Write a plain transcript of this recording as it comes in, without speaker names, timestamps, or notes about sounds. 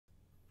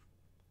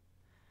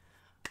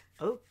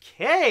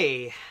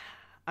Okay.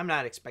 I'm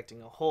not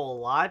expecting a whole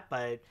lot,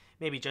 but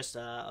maybe just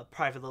a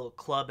private little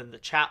club in the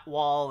chat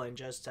wall and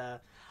just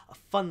a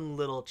fun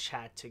little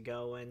chat to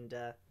go and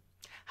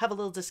have a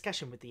little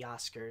discussion with the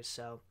Oscars.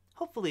 So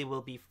hopefully it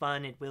will be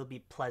fun, it will be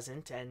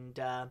pleasant, and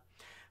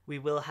we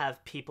will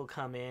have people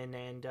come in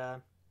and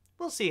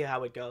we'll see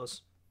how it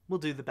goes. We'll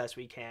do the best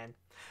we can.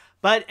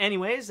 But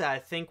anyways, I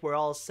think we're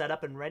all set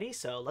up and ready,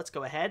 so let's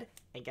go ahead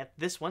and get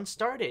this one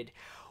started.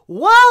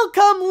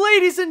 Welcome,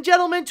 ladies and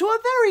gentlemen, to a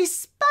very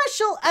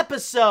special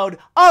episode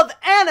of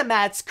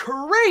AniMat's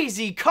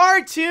Crazy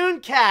Cartoon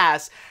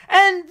Cast.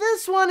 And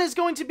this one is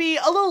going to be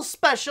a little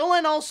special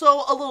and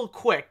also a little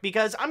quick,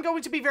 because I'm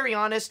going to be very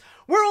honest,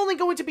 we're only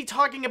going to be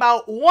talking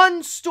about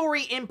one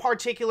story in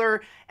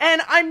particular,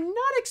 and I'm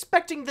not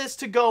expecting this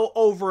to go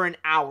over an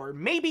hour.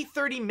 Maybe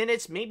 30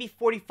 minutes, maybe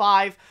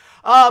 45,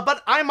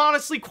 but I'm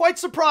honestly quite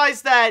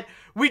surprised that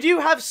we do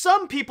have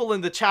some people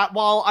in the chat.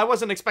 While I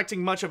wasn't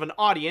expecting much of an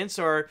audience,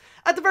 or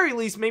at the very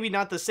least, maybe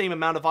not the same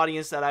amount of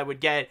audience that I would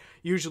get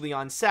usually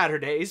on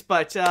Saturdays,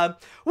 but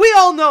we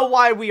all know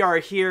why we are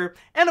here.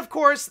 And of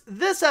course,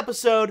 this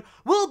episode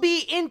will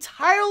be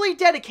entirely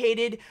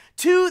dedicated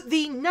to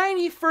the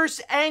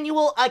 91st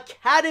Annual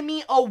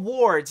Academy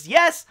Awards.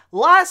 Yes,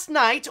 last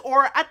night,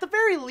 or at the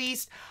very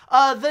least,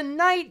 the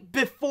night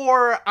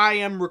before I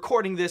am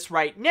recording this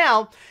right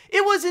now,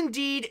 it was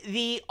indeed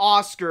the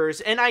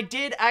Oscars, and I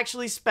did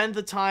actually spend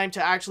the time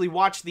to actually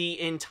watch the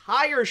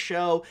entire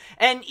show,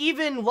 and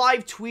even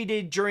live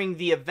tweeted during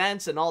the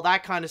events and all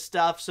that kind of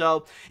stuff,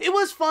 so it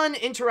was fun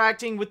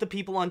interacting with the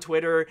people on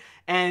Twitter,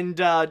 and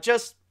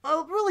just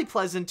really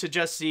pleasant to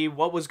just see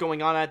what was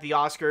going on at the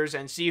Oscars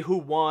and see who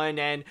won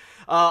and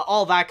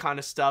all that kind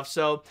of stuff.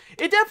 So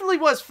it definitely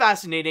was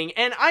fascinating,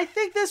 and I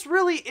think this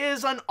really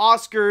is an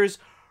Oscars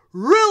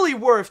really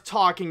worth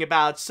talking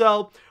about.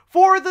 So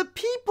for the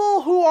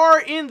people who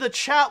are in the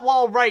chat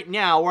wall right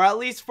now, or at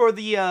least for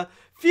the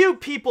few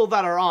people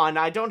that are on,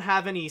 I don't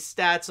have any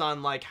stats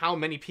on like how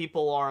many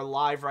people are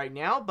live right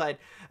now, but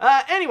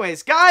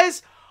anyways,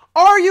 guys,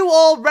 are you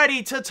all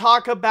ready to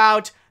talk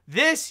about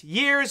this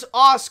year's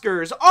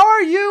Oscars?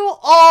 Are you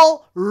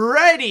all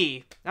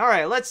ready?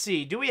 Alright, let's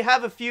see. Do we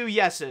have a few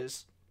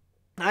yeses?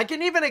 I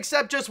can even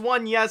accept just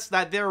one yes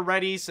that they're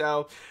ready,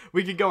 so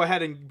we can go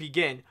ahead and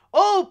begin.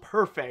 Oh,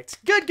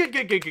 perfect. Good, good,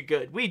 good, good, good,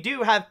 good. We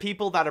do have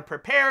people that are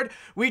prepared.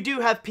 We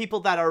do have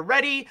people that are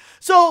ready.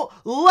 So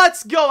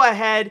let's go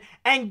ahead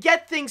and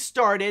get things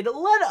started.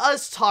 Let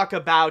us talk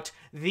about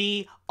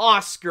the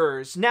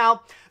Oscars.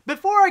 Now,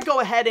 before I go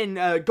ahead and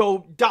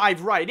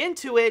dive right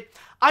into it,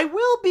 I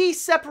will be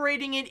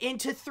separating it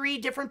into 3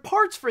 different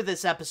parts for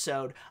this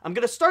episode. I'm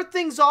going to start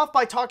things off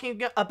by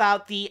talking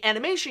about the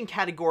animation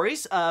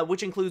categories,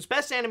 which includes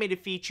Best Animated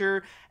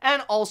Feature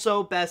and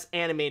also Best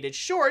Animated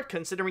Short,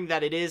 considering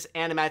that it is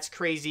AniMat's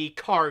Crazy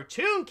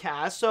Cartoon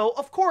Cast. So,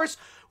 of course,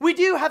 we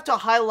do have to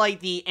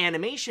highlight the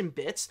animation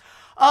bits.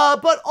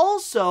 But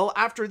also,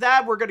 after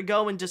that, we're going to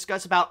go and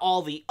discuss about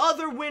all the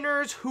other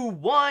winners, who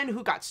won,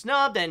 who got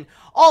snubbed, and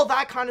all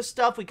that kind of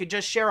stuff. We could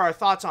just share our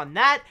thoughts on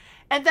that.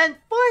 And then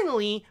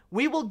finally,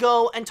 we will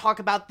go and talk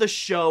about the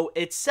show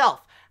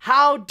itself.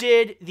 How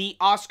did the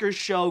Oscars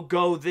show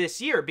go this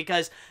year?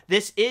 Because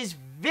this is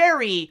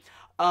very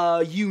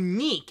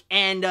unique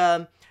and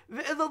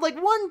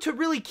like one to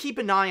really keep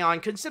an eye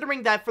on,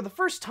 considering that for the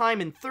first time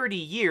in 30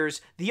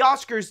 years, the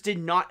Oscars did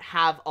not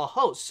have a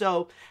host.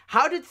 So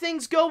how did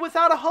things go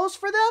without a host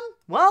for them?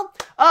 Well,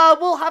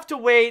 we'll have to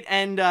wait,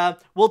 and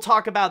we'll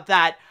talk about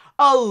that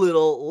a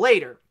little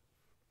later.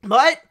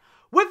 But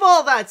with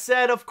all that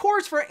said, of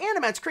course, for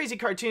AniMat's Crazy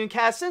Cartoon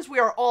Cast, since we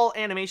are all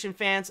animation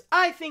fans,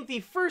 I think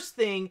the first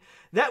thing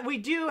that we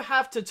do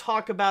have to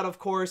talk about, of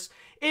course,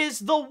 is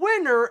the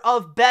winner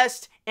of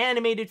Best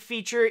Animated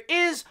Feature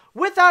is,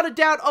 without a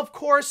doubt, of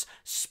course,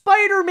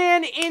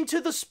 Spider-Man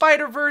Into the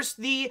Spider-Verse,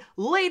 the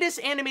latest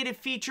animated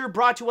feature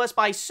brought to us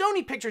by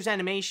Sony Pictures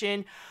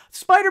Animation.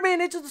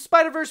 Spider-Man Into the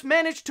Spider-Verse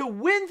managed to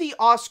win the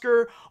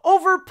Oscar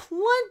over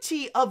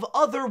plenty of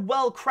other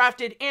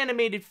well-crafted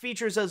animated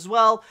features as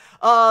well,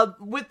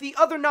 with the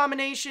other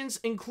nominations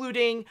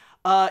including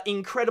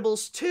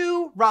Incredibles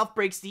 2, Ralph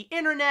Breaks the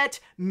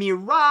Internet,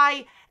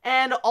 Mirai,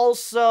 and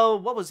also,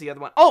 what was the other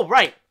one? Oh,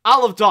 right,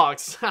 Olive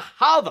Dogs.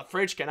 How the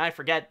fridge can I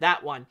forget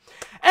that one?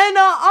 And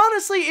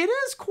honestly, it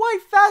is quite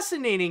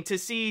fascinating to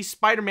see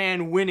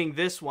Spider-Man winning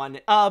this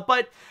one.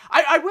 But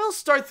I will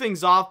start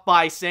things off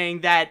by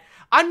saying that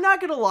I'm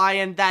not gonna lie,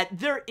 and that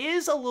there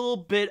is a little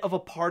bit of a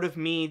part of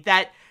me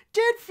that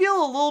did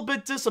feel a little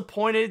bit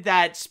disappointed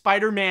that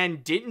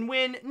Spider-Man didn't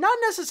win. Not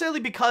necessarily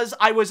because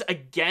I was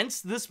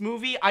against this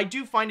movie. I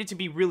do find it to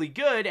be really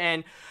good,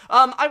 and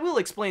I will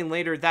explain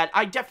later that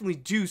I definitely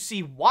do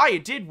see why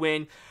it did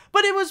win,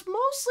 but it was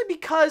mostly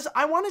because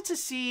I wanted to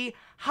see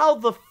how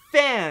the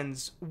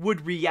fans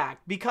would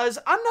react, because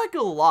I'm not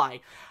gonna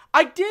lie,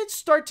 I did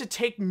start to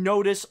take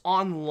notice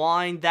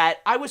online that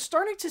I was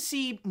starting to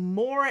see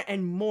more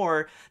and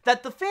more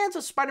that the fans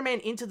of Spider-Man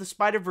Into the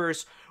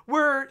Spider-Verse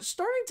were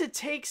starting to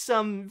take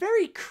some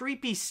very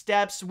creepy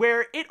steps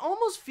where it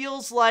almost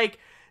feels like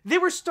they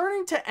were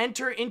starting to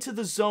enter into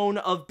the zone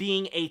of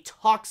being a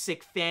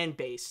toxic fan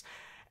base.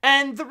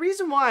 And the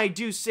reason why I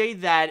do say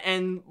that,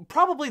 and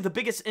probably the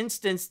biggest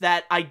instance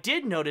that I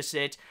did notice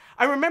it,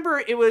 I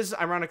remember it was,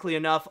 ironically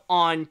enough,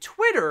 on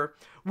Twitter,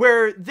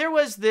 where there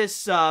was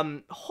this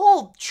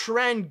whole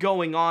trend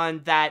going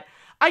on that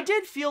I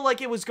did feel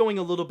like it was going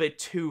a little bit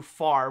too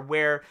far,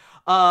 where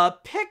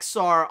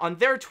Pixar, on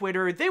their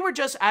Twitter, they were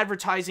just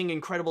advertising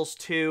Incredibles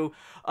 2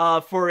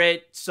 for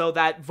it so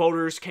that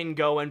voters can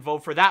go and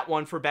vote for that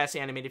one for Best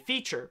Animated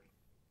Feature.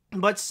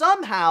 But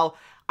somehow,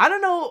 I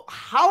don't know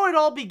how it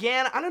all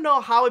began, I don't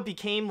know how it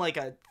became like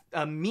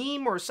a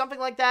meme or something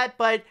like that,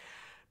 but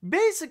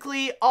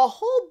basically a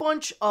whole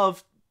bunch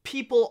of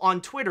people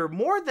on Twitter,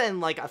 more than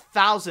like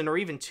 1,000 or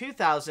even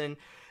 2,000,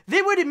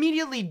 they would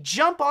immediately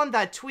jump on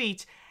that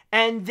tweet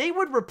and they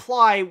would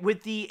reply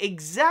with the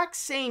exact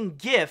same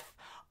GIF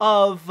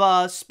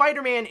of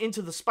Spider-Man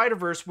Into the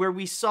Spider-Verse, where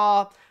we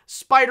saw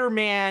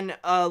Spider-Man,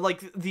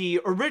 like the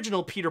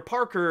original Peter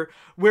Parker,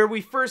 where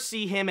we first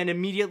see him and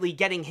immediately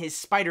getting his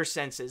spider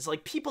senses.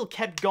 Like, people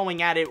kept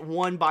going at it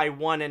one by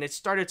one, and it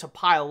started to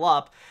pile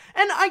up.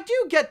 And I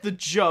do get the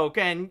joke,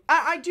 and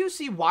I do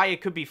see why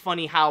it could be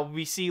funny how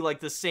we see, like,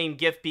 the same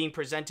GIF being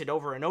presented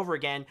over and over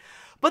again.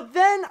 But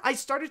then I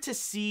started to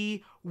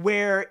see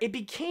where it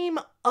became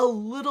a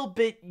little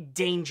bit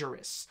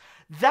dangerous.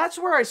 That's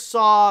where I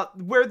saw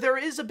where there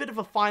is a bit of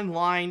a fine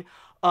line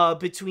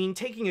between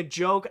taking a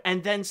joke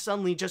and then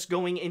suddenly just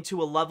going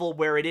into a level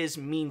where it is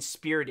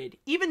mean-spirited.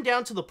 Even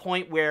down to the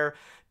point where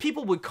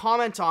people would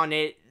comment on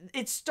it,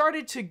 it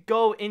started to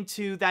go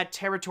into that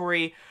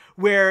territory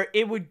where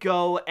it would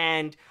go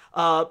and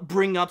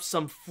bring up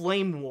some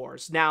flame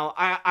wars. Now,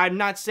 I'm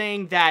not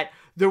saying that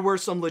there were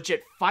some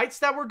legit fights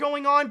that were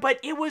going on, but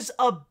it was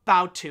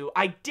about to.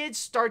 I did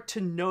start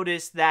to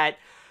notice that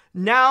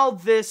now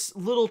this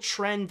little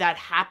trend that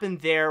happened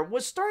there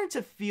was starting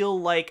to feel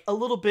like a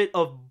little bit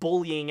of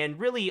bullying and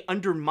really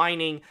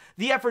undermining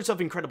the efforts of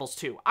Incredibles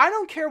 2. I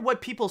don't care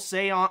what people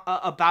say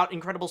about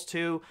Incredibles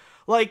 2.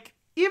 Like,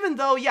 even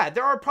though, yeah,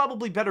 there are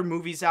probably better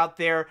movies out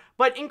there,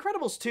 but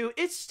Incredibles 2,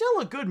 it's still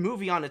a good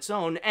movie on its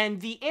own, and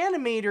the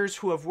animators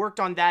who have worked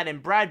on that,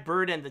 and Brad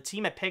Bird and the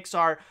team at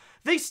Pixar,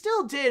 they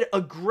still did a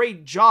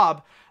great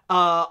job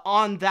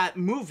on that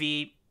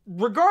movie,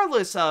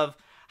 regardless of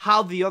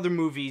how the other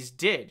movies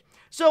did.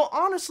 So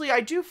honestly,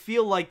 I do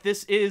feel like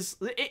this is,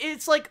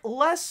 it's like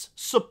less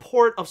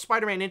support of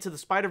Spider-Man Into the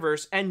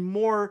Spider-Verse and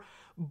more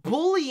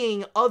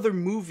bullying other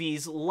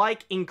movies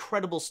like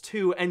Incredibles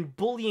 2 and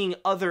bullying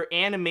other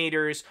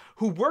animators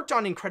who worked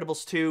on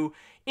Incredibles 2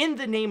 in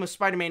the name of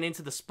Spider-Man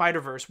Into the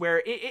Spider-Verse,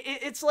 where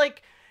it's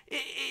like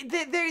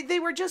they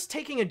were just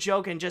taking a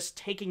joke and just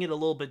taking it a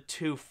little bit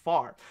too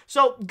far.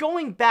 So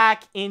going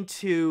back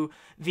into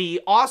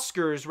the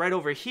Oscars right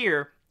over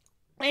here,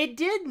 it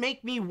did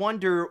make me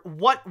wonder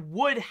what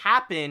would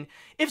happen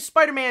if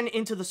Spider-Man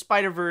Into the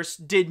Spider-Verse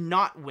did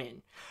not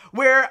win.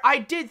 Where I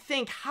did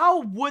think,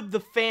 how would the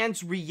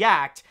fans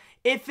react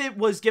if it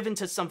was given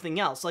to something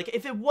else? Like,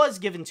 if it was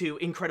given to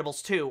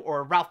Incredibles 2,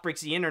 or Ralph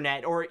Breaks the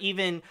Internet, or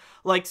even,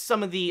 like,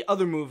 some of the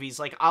other movies,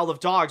 like Isle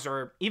of Dogs,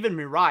 or even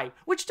Mirai.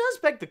 Which does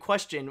beg the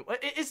question,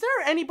 is there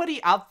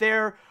anybody out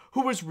there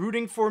who was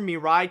rooting for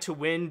Mirai to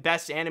win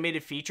Best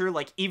Animated Feature,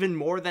 like, even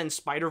more than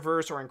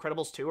Spider-Verse or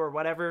Incredibles 2 or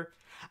whatever?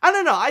 I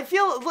don't know, I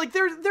feel like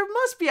there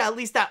must be at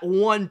least that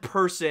one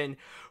person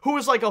who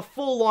was like a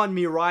full-on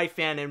Mirai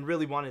fan and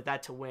really wanted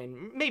that to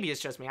win. Maybe it's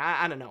just me,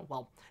 I don't know.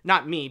 Well,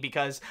 not me,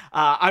 because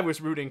I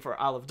was rooting for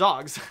Isle of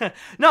Dogs.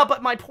 No,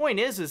 but my point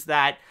is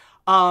that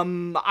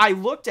I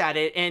looked at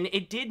it and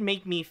it did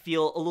make me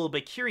feel a little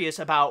bit curious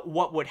about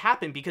what would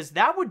happen, because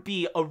that would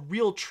be a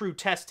real true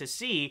test to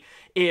see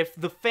if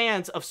the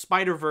fans of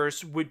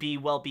Spider-Verse would be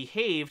well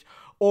behaved,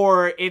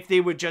 or if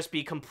they would just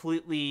be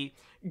completely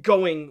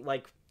going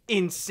like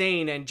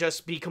insane and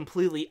just be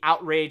completely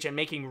outraged and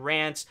making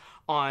rants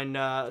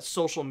on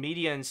social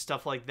media and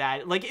stuff like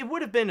that. Like, it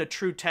would have been a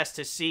true test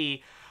to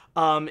see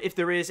if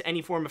there is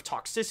any form of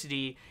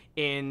toxicity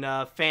in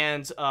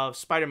fans of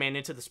Spider-Man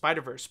Into the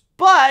Spider-Verse.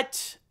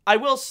 But I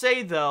will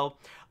say, though,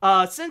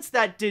 since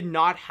that did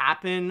not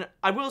happen,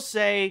 I will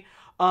say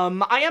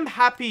I am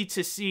happy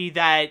to see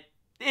that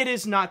it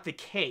is not the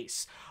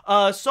case.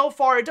 So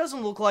far, it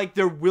doesn't look like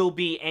there will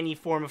be any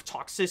form of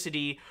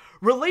toxicity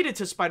related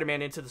to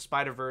Spider-Man Into the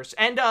Spider-Verse.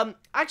 And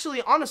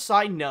actually, on a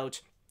side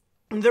note,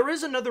 there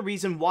is another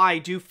reason why I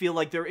do feel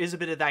like there is a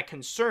bit of that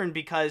concern,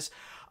 because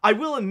I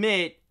will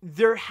admit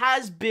there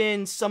has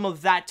been some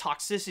of that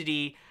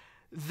toxicity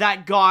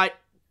that got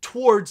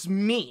towards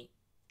me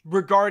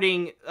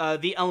regarding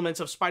the elements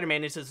of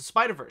Spider-Man Into the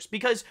Spider-Verse.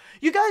 Because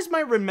you guys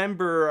might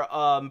remember,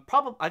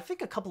 probably, I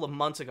think a couple of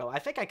months ago, I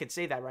think I could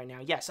say that right now,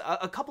 yes,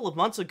 a couple of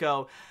months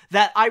ago,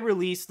 that I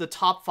released the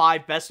top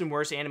 5 best and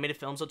worst animated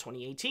films of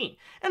 2018.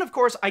 And of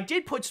course, I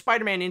did put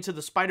Spider-Man Into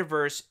the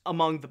Spider-Verse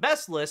among the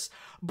best lists,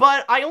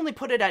 but I only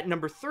put it at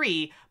number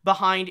 3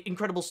 behind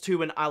Incredibles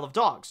 2 and Isle of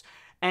Dogs.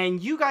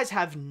 And you guys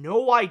have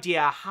no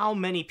idea how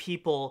many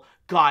people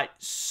got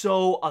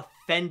so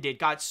offended,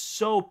 got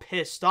so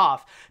pissed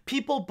off.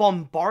 People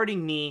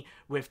bombarding me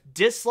with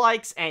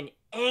dislikes and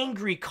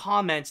angry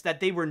comments that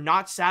they were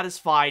not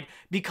satisfied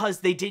because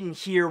they didn't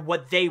hear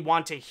what they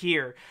want to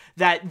hear.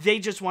 That they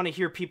just want to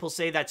hear people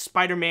say that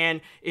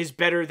Spider-Man is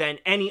better than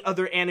any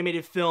other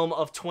animated film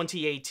of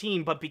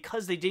 2018, but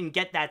because they didn't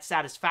get that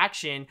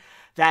satisfaction,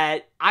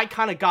 that I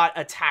kind of got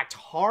attacked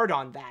hard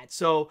on that.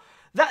 So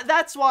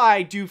that's why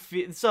I do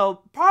feel,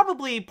 so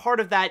probably part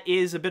of that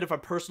is a bit of a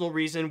personal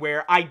reason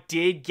where I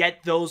did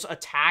get those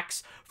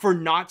attacks for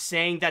not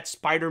saying that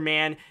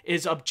Spider-Man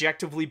is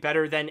objectively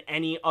better than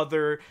any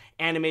other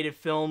animated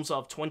films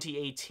of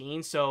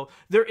 2018. So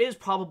there is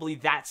probably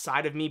that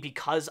side of me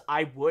because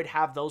I would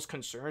have those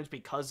concerns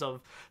because of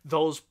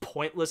those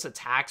pointless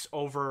attacks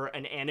over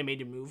an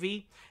animated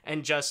movie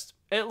and just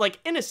like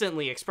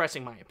innocently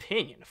expressing my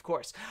opinion, of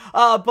course.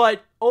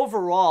 But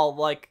overall,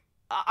 like,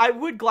 I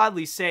would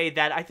gladly say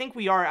that I think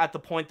we are at the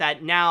point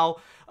that now,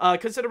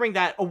 considering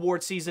that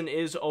award season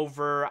is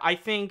over, I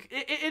think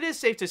it is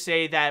safe to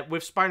say that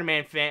with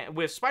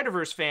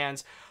Spider-Verse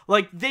fans,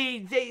 like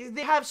they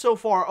have so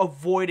far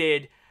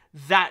avoided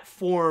that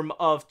form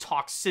of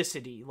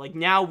toxicity. Like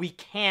now we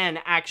can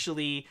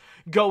actually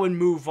go and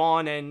move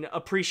on and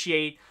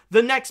appreciate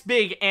the next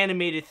big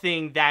animated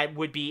thing that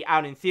would be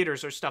out in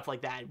theaters or stuff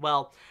like that.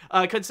 Well,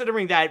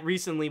 considering that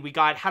recently we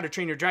got How to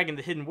Train Your Dragon: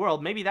 The Hidden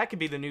World, maybe that could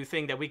be the new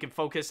thing that we can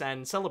focus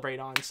and celebrate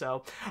on.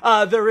 So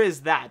there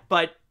is that.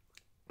 But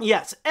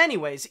yes,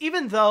 anyways,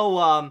 even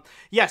though,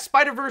 yes,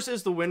 Spider-Verse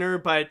is the winner,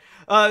 but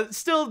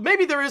still,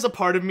 maybe there is a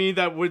part of me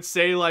that would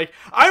say, like,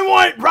 I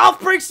want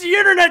Ralph Breaks the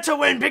Internet to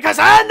win because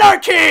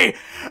anarchy!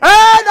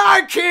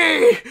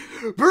 Anarchy!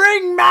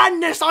 Bring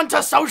madness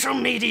onto social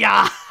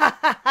media!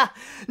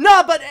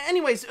 No, but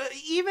anyways,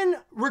 even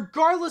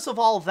regardless of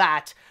all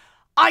that,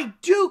 I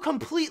do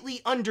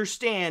completely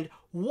understand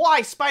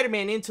why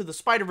Spider-Man Into the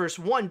Spider-Verse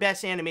won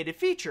Best Animated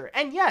Feature.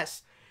 And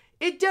yes,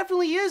 it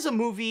definitely is a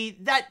movie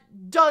that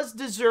does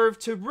deserve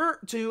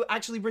to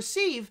actually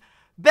receive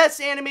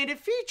Best Animated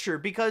Feature,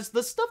 because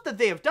the stuff that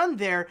they have done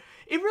there,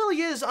 it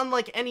really is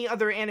unlike any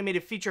other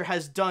animated feature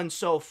has done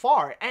so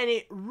far, and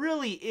it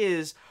really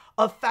is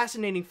a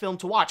fascinating film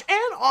to watch.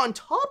 And on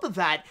top of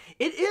that,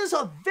 it is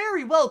a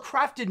very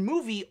well-crafted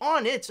movie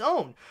on its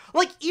own.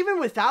 Like, even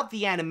without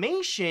the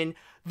animation,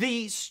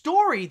 the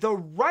story, the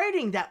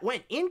writing that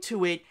went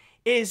into it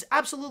is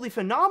absolutely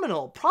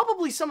phenomenal.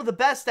 Probably some of the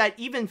best that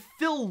even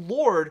Phil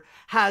Lord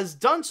has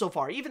done so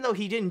far. Even though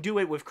he didn't do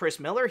it with Chris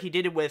Miller, he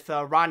did it with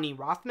Rodney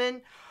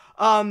Rothman.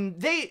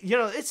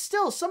 It's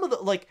still some of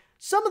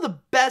the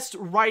best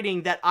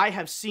writing that I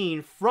have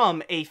seen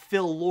from a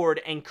Phil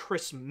Lord and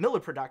Chris Miller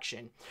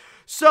production.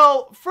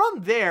 So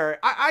from there,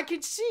 I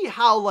can see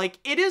how, like,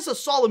 it is a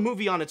solid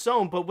movie on its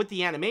own, but with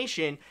the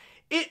animation,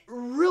 it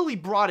really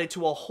brought it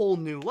to a whole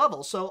new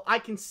level. So I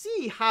can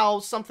see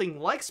how something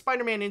like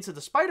Spider-Man Into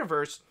the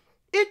Spider-Verse,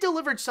 it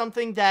delivered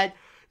something that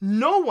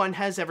no one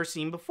has ever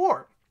seen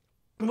before.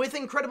 With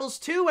Incredibles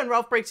 2 and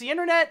Ralph Breaks the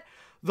Internet,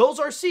 those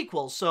are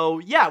sequels. So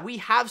yeah, we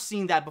have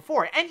seen that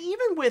before. And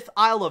even with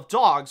Isle of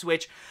Dogs,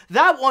 which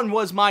that one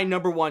was my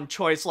 #1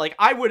 choice, like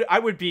I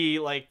would be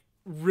like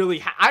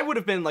I would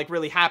have been like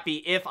really happy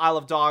if Isle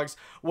of Dogs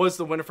was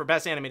the winner for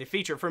Best Animated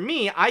Feature. For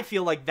me, I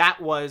feel like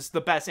that was the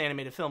best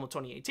animated film of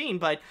 2018,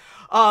 but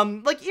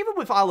like even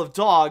with Isle of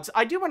Dogs,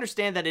 I do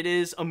understand that it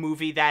is a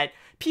movie that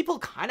people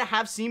kind of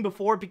have seen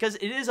before because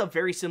it is a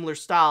very similar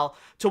style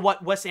to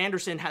what Wes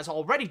Anderson has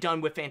already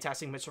done with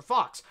Fantastic Mr.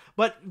 Fox.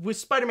 But with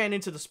Spider-Man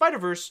Into the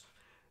Spider-Verse,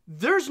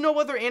 there's no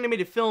other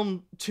animated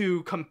film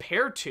to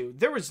compare to.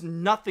 There was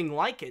nothing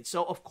like it.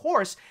 So, of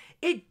course,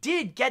 it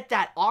did get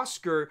that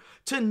Oscar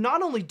to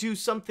not only do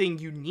something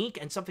unique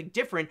and something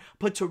different,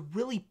 but to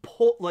really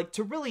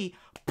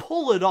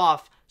pull it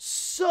off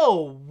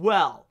so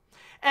well.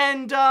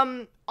 And,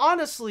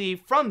 honestly,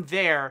 from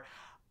there,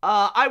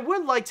 I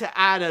would like to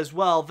add as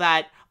well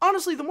that,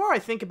 honestly, the more I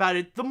think about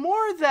it, the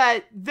more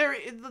that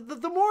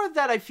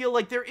I feel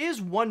like there is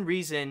one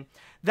reason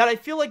that I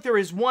feel like there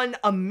is one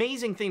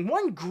amazing thing,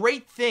 one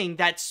great thing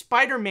that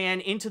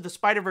Spider-Man Into the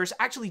Spider-Verse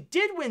actually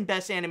did win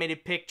Best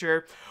Animated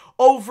Picture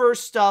over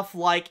stuff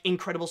like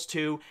Incredibles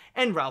 2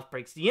 and Ralph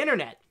Breaks the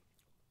Internet.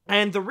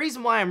 And the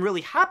reason why I'm really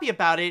happy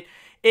about it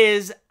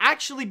is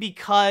actually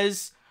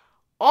because,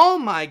 oh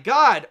my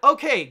god,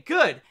 okay,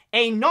 good,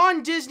 a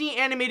non-Disney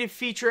animated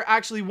feature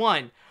actually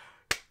won.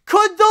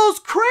 Could those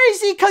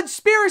crazy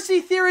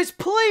conspiracy theorists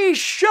please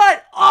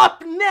shut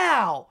up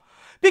now?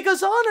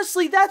 Because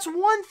honestly, that's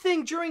one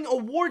thing during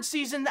award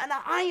season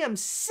that I am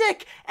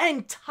sick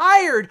and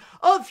tired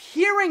of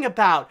hearing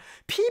about.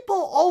 People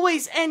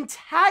always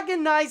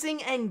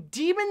antagonizing and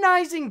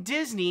demonizing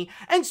Disney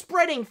and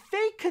spreading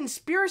fake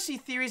conspiracy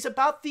theories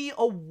about the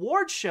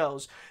award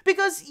shows.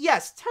 Because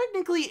yes,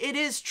 technically it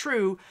is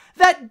true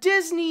that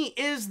Disney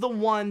is the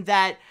one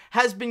that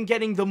has been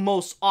getting the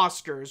most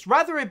Oscars.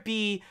 Rather it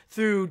be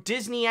through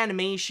Disney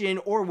Animation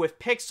or with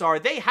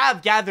Pixar, they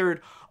have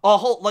gathered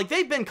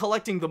they've been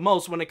collecting the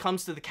most when it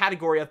comes to the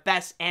category of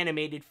Best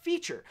Animated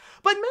Feature.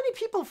 But many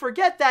people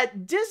forget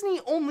that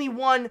Disney only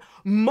won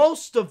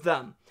most of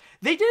them.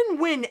 They didn't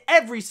win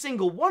every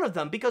single one of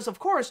them because, of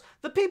course,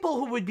 the people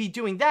who would be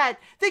doing that,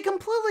 they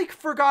completely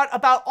forgot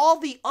about all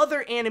the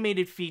other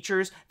animated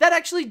features that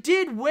actually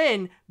did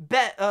win,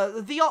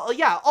 all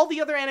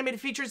the other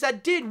animated features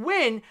that did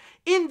win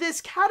in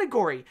this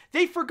category.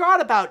 They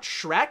forgot about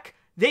Shrek.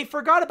 They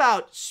forgot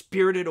about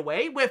Spirited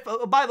Away.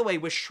 By the way,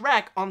 with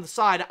Shrek on the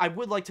side, I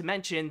would like to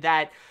mention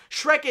that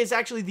Shrek is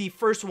actually the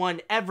first one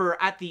ever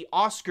at the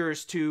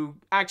Oscars to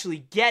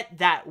actually get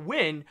that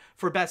win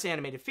for Best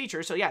Animated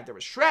Feature. So yeah, there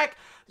was Shrek,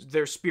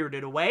 there's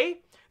Spirited Away,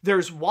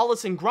 there's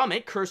Wallace and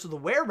Gromit, Curse of the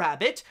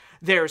Were-Rabbit,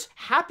 there's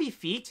Happy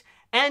Feet,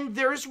 and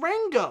there's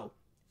Rango.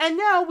 And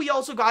now we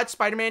also got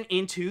Spider-Man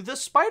Into the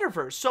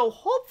Spider-Verse. So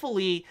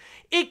hopefully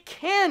it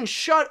can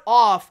shut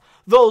off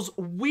those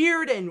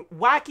weird and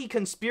wacky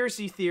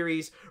conspiracy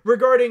theories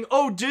regarding,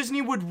 oh,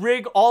 Disney would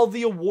rig all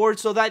the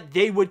awards so that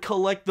they would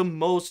collect the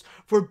most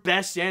for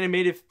Best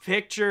Animated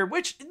Picture,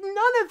 which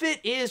none of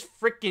it is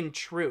freaking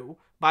true,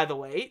 by the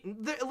way.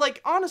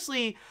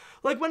 Honestly,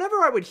 whenever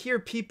I would hear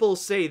people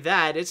say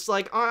that, it's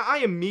like I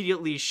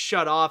immediately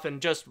shut off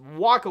and just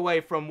walk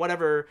away from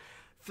whatever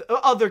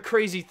other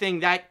crazy thing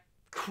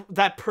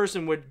that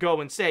person would go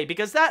and say,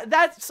 because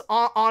that's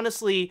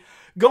honestly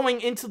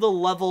going into the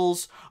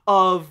levels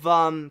of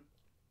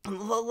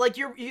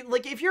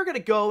if you're gonna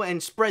go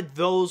and spread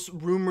those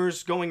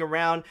rumors going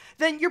around,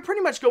 then you're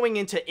pretty much going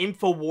into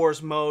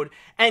InfoWars mode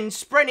and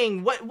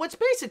spreading what's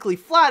basically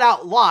flat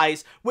out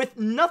lies with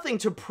nothing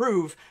to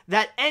prove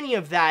that any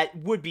of that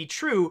would be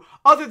true,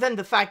 other than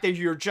the fact that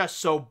you're just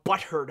so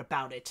butthurt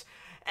about it.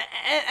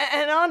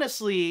 And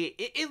honestly,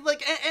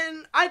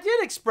 and I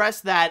did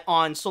express that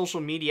on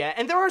social media,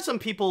 and there are some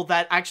people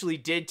that actually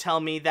did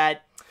tell me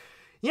that,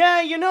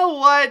 yeah, you know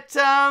what,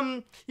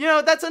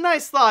 that's a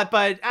nice thought,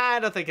 but I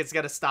don't think it's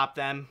gonna stop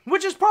them,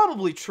 which is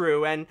probably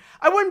true. And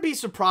I wouldn't be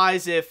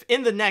surprised if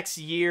in the next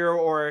year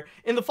or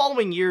in the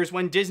following years,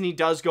 when Disney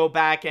does go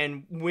back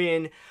and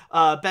win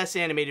Best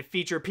Animated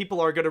Feature,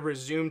 people are gonna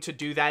resume to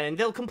do that, and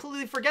they'll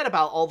completely forget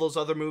about all those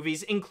other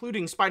movies,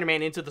 including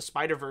Spider-Man Into the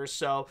Spider-Verse.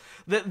 So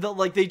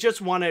they just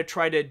want to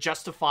try to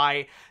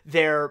justify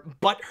their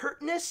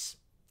butthurtness.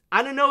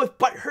 I don't know if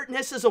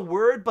butthurtness is a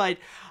word, but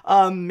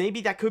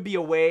maybe that could be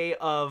a way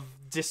of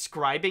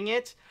describing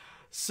it.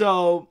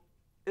 So,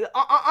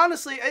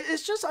 honestly,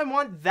 it's just I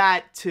want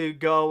that to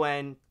go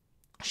and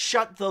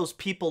shut those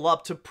people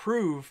up, to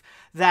prove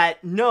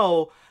that,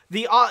 no,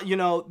 they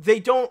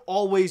don't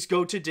always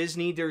go to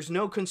Disney. There's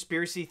no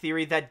conspiracy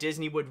theory that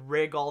Disney would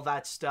rig all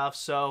that stuff.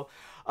 So,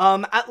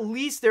 at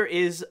least there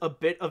is a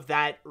bit of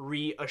that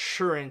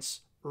reassurance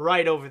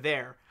right over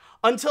there.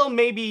 Until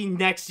maybe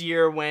next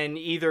year, when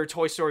either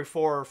Toy Story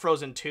 4 or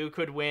Frozen 2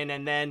 could win,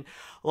 and then,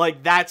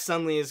 that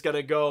suddenly is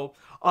gonna go,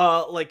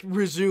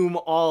 resume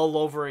all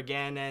over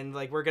again, and,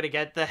 we're gonna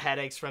get the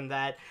headaches from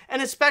that.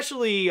 And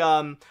especially,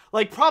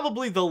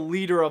 probably the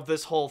leader of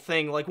this whole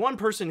thing, one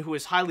person who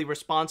is highly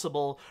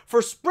responsible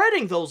for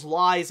spreading those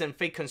lies and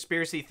fake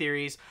conspiracy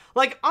theories,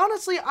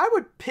 honestly, I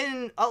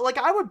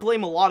would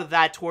blame a lot of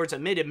that towards a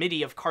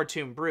midi of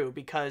Cartoon Brew,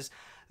 because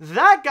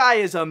that guy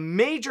is a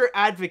major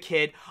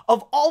advocate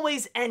of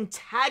always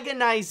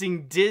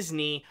antagonizing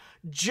Disney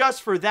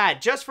just for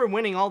that, just for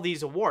winning all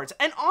these awards.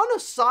 And on a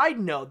side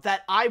note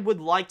that I would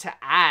like to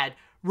add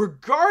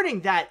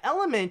regarding that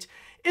element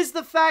is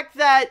the fact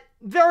that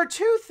there are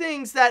two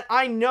things that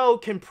I know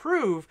can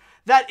prove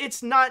that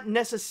it's not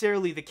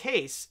necessarily the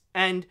case.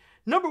 And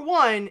number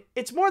one,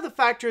 it's more the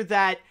factor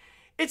that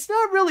it's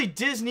not really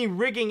Disney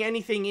rigging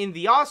anything in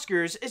the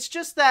Oscars, it's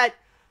just that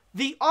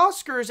the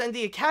Oscars and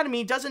the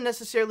Academy doesn't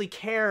necessarily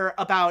care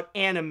about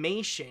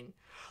animation.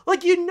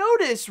 You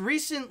notice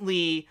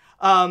recently,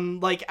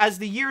 as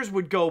the years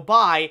would go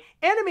by,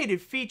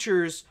 animated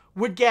features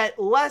would get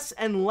less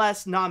and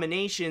less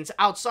nominations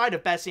outside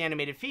of Best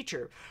Animated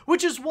Feature,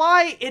 which is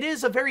why it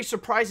is a very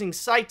surprising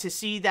sight to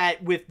see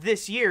that with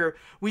this year,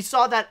 we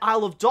saw that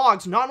Isle of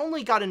Dogs not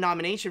only got a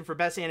nomination for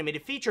Best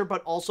Animated Feature,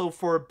 but also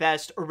for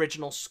Best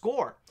Original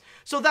Score.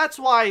 So that's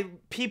why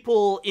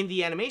people in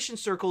the animation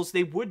circles,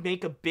 they would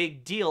make a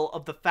big deal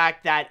of the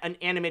fact that an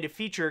animated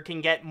feature can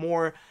get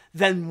more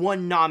than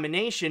one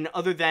nomination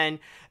other than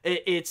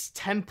its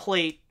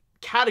template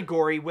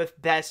category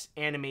with Best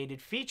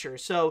Animated Feature.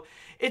 So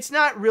it's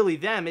not really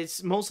them,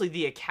 it's mostly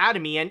the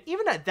Academy, and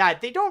even at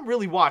that, they don't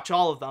really watch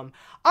all of them.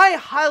 I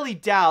highly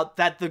doubt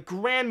that the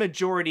grand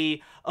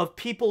majority of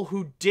people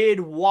who did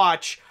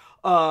watch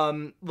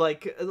the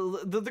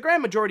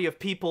grand majority of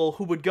people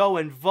who would go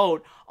and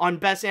vote on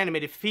Best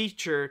Animated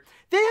Feature,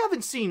 they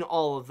haven't seen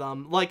all of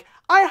them.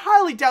 I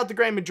highly doubt the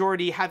grand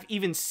majority have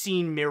even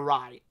seen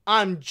Mirai.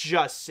 I'm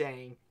just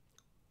saying.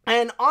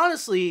 And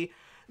honestly,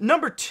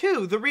 number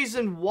two, the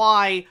reason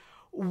why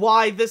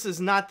this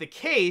is not the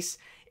case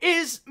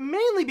is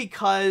mainly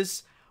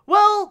because,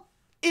 well,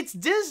 it's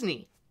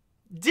Disney.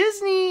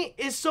 Disney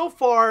is so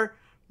far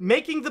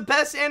making the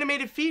best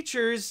animated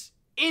features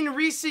in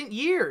recent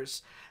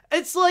years.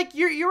 It's like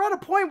you're at a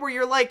point where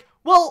you're like,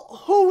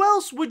 well, who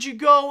else would you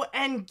go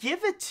and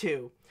give it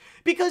to?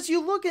 Because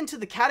you look into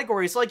the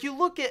categories, like you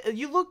look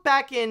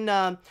back in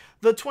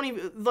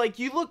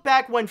you look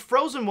back when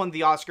Frozen won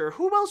the Oscar,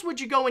 who else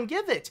would you go and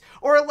give it?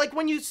 Or like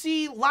when you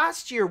see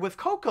last year with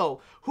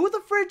Coco, who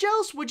the fridge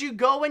else would you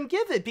go and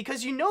give it?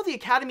 Because you know the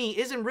Academy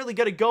isn't really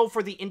going to go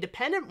for the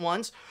independent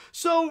ones.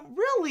 So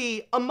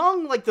really,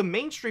 among like the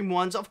mainstream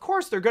ones, of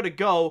course they're going to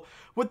go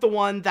with the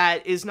one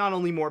that is not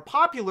only more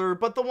popular,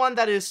 but the one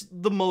that is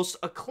the most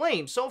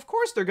acclaimed. So of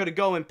course they're going to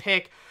go and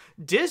pick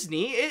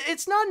Disney.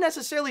 It's not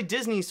necessarily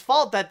Disney's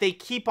fault that they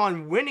keep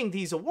on winning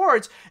these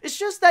awards. It's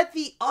just that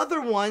the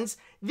other ones,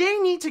 they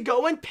need to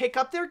go and pick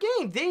up their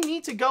game. They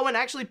need to go and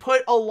actually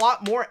put a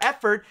lot more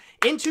effort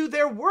into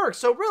their work.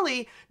 So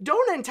really,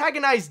 don't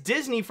antagonize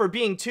Disney for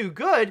being too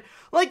good.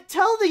 Like,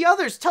 tell the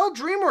others, tell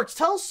DreamWorks,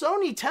 tell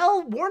Sony,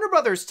 tell Warner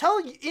Brothers,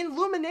 tell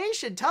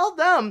Illumination, tell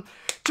them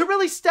to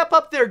really step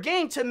up their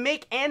game to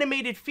make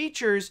animated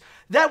features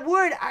that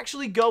would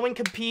actually go and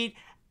compete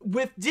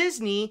with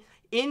Disney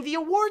in the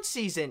award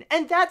season.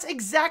 And that's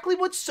exactly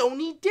what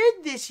Sony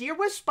did this year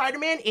with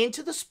Spider-Man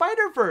Into the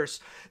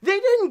Spider-Verse. They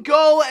didn't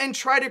go and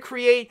try to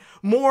create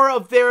more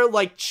of their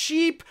like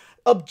cheap,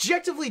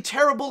 objectively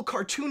terrible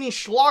cartoony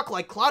schlock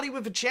like Cloudy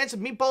with a Chance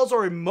of Meatballs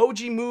or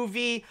Emoji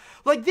Movie.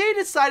 Like, they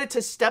decided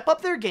to step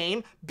up their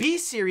game, be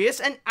serious,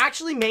 and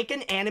actually make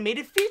an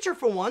animated feature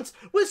for once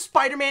with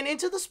Spider-Man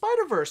Into the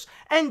Spider-Verse.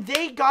 And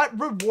they got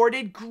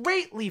rewarded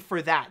greatly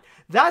for that.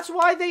 That's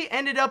why they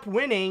ended up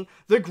winning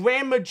the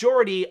grand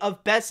majority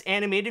of Best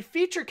Animated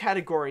Feature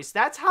categories.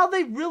 That's how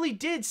they really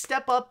did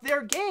step up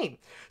their game.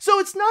 So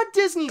it's not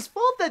Disney's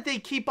fault that they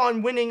keep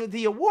on winning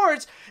the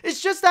awards.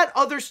 It's just that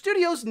other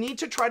studios need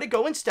to try to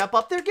go and step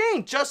up their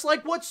game, just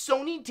like what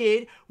Sony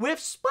did with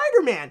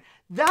Spider-Man.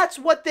 That's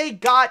what they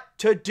got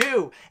to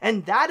do.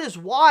 And that is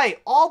why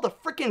all the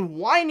freaking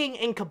whining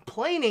and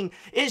complaining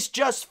is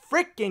just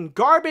freaking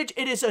garbage.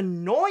 It is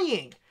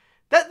annoying.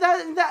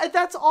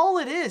 That's all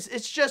it is.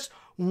 It's just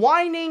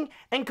whining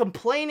and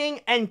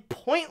complaining and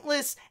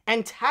pointless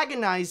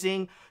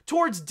antagonizing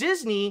towards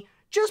Disney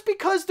just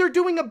because they're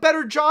doing a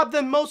better job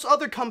than most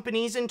other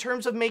companies in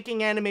terms of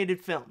making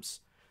animated films.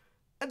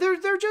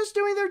 They're just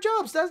doing their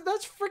jobs.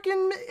 That's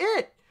freaking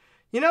it.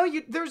 You know,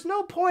 there's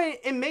no point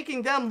in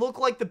making them look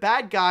like the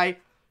bad guy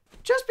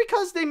just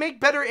because they make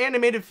better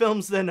animated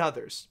films than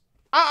others.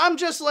 I'm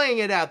just laying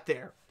it out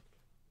there.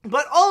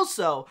 But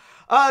also,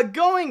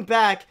 going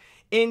back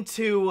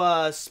into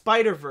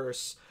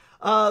Spider-Verse,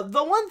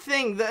 the one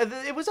thing,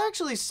 it was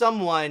actually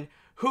someone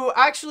who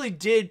actually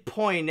did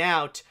point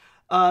out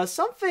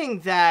something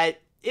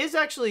that is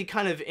actually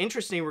kind of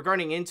interesting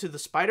regarding Into the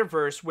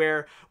Spider-Verse,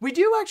 where we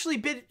do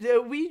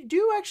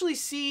actually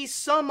see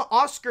some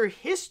Oscar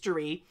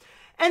history,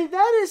 and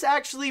that is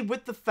actually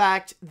with the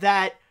fact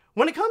that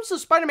when it comes to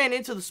Spider-Man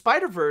Into the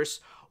Spider-Verse,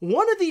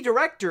 one of the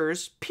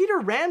directors, Peter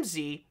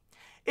Ramsey,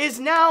 is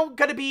now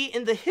going to be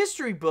in the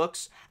history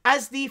books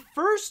as the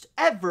first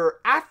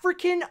ever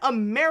African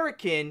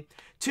American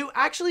to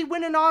actually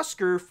win an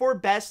Oscar for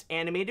Best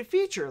Animated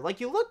Feature. Like,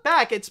 you look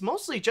back, it's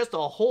mostly just a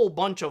whole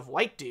bunch of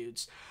white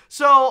dudes.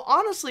 So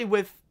honestly,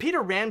 with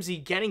Peter Ramsey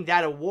getting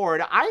that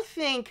award, I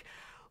think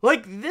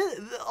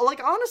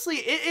honestly,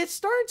 it's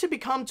starting to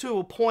become to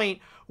a point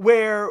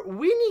where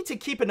we need to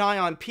keep an eye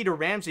on Peter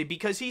Ramsey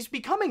because he's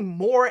becoming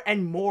more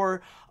and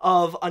more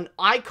of an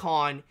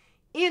icon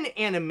in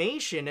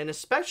animation, and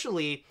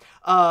especially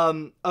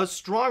a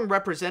strong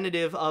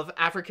representative of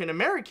African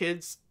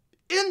Americans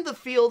in the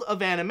field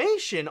of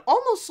animation,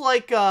 almost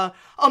like a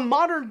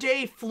modern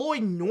day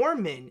Floyd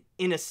Norman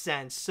in a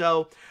sense.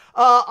 So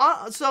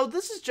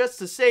this is just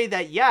to say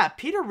that, yeah,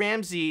 Peter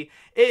Ramsey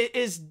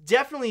is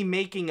definitely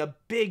making a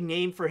big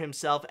name for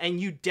himself,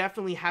 and you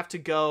definitely have to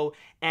go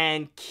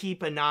and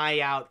keep an eye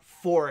out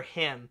for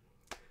him.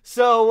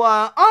 So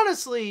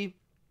honestly,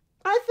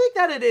 I think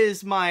that it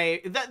is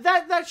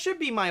that should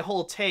be my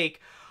whole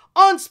take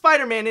on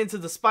Spider-Man Into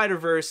the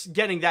Spider-Verse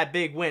getting that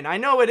big win. I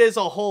know it is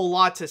a whole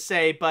lot to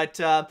say,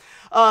 but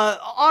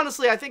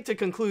honestly, I think to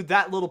conclude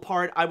that little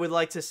part, I would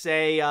like to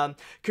say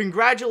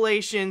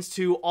congratulations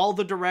to all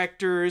the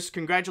directors,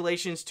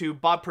 congratulations to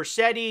Bob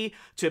Persetti,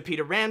 to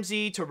Peter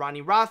Ramsey, to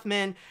Ronnie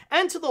Rothman,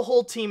 and to the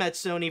whole team at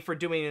Sony for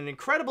doing an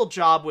incredible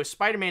job with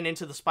Spider-Man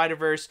Into the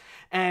Spider-Verse,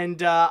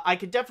 and I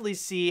could definitely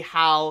see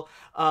how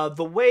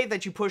the way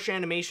that you push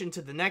animation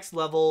to the next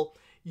level,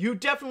 you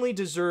definitely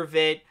deserve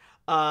it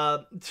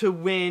to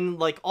win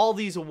like all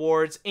these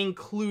awards,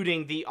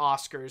 including the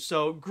Oscars.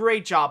 So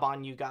great job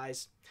on you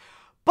guys.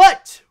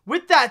 But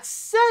with that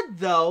said,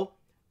 though,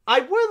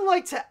 I would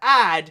like to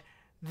add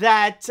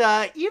that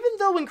even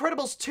though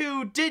Incredibles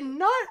 2 did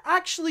not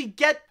actually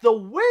get the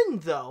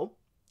win, though,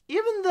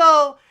 even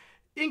though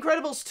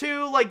Incredibles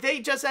 2, like, they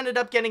just ended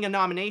up getting a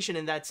nomination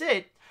and that's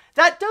it,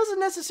 that doesn't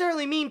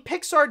necessarily mean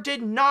Pixar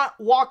did not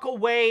walk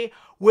away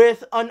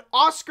with an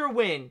Oscar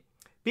win.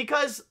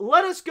 Because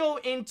let us go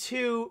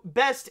into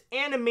Best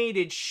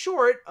Animated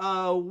Short.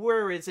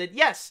 Where is it?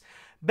 Yes,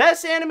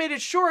 Best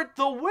Animated Short.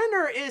 The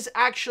winner is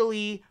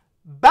actually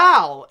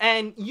Bao.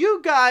 And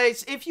you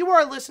guys, if you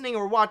are listening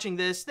or watching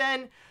this,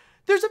 then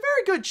there's a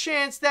very good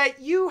chance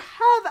that you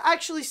have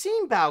actually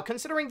seen Bao,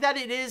 considering that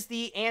it is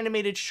the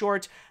animated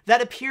short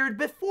that appeared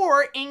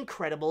before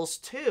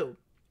Incredibles 2.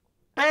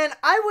 And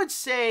I would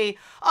say,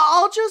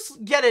 I'll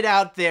just get it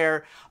out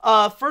there,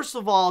 first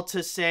of all,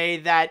 to say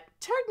that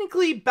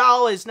technically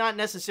Bao is not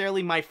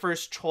necessarily my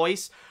first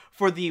choice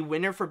for the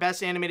winner for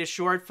Best Animated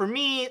Short. For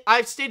me,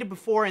 I've stated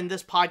before in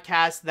this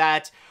podcast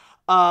that,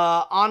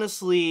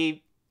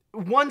 honestly,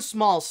 One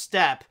Small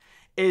Step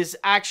is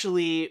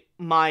actually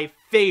my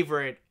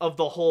favorite of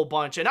the whole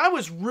bunch. And I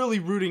was really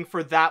rooting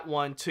for that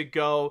one to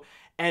go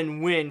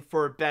and win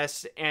for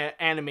Best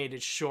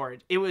Animated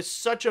Short. It was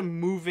such a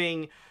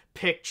moving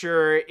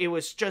picture. It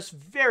was just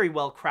very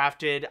well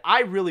crafted.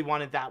 I really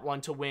wanted that one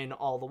to win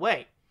all the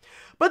way.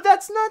 But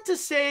that's not to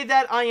say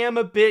that I am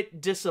a bit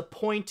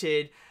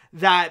disappointed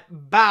that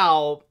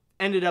Bao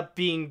ended up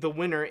being the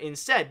winner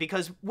instead,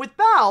 because with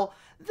Bao,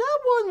 that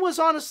one was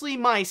honestly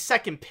my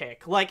second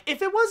pick. Like,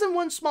 if it wasn't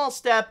One Small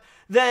Step,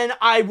 then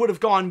I would have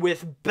gone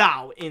with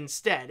Bao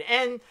instead,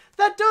 and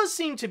that does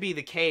seem to be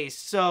the case.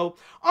 So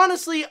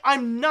honestly,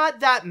 I'm not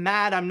that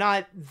mad, I'm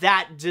not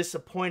that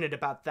disappointed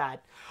about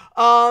that.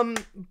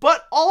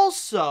 But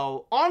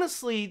also,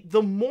 honestly,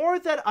 the more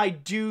that I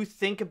do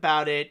think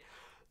about it,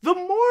 the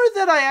more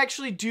that I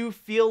actually do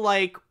feel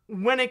like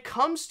when it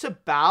comes to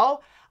Bao,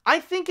 I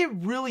think it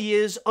really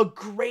is a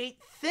great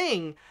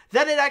thing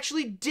that it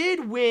actually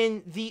did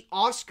win the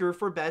Oscar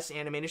for Best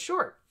Animated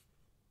Short.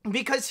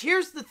 Because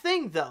here's the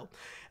thing, though.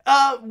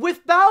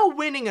 With Bao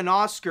winning an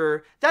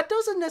Oscar, that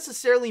doesn't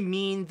necessarily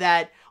mean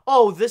that,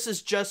 oh, this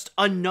is just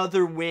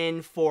another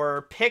win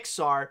for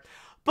Pixar.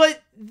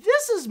 But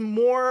this is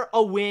more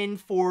a win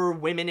for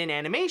women in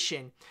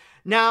animation.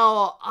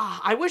 Now,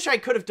 I wish I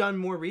could have done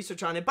more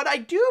research on it, but I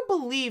do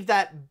believe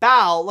that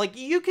Bao, like,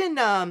 you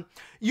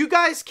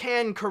guys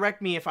can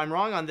correct me if I'm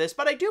wrong on this,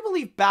 but I do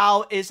believe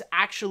Bao is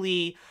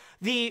actually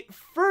the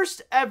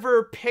first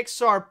ever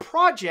Pixar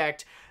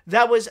project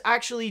that was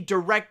actually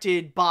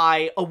directed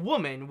by a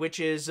woman, which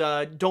is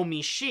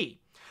Domi Shi.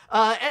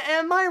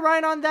 Am I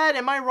right on that?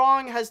 Am I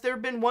wrong? Has there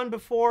been one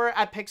before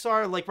at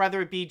Pixar? Like,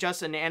 rather it be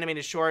just an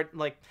animated short?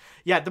 Like,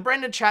 yeah, the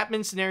Brendan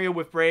Chapman scenario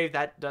with Brave,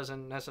 that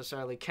doesn't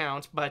necessarily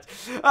count. But,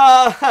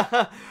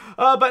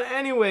 but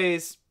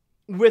anyways,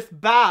 with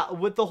Bao,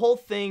 with the whole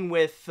thing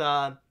with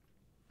Bao,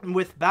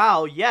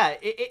 yeah,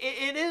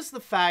 it is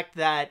the fact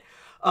that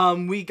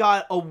we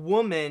got a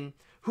woman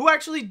who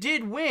actually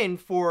did win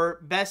for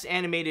Best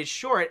Animated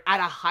Short at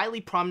a highly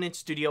prominent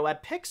studio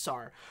at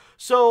Pixar.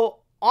 So,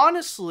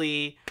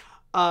 honestly,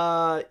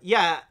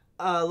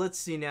 let's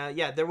see now.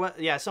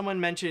 Yeah, someone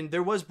mentioned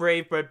there was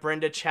Brave, but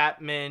Brenda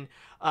Chapman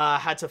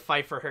had to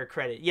fight for her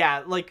credit.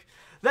 Yeah, like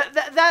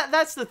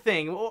that's the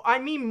thing. I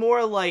mean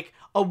more like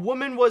a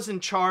woman was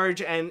in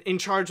charge and in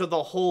charge of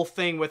the whole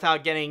thing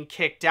without getting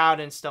kicked out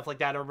and stuff like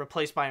that, or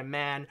replaced by a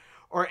man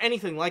or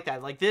anything like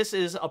that. Like, this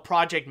is a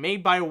project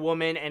made by a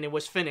woman and it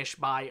was finished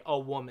by a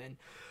woman.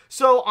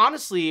 So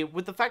honestly,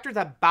 with the factor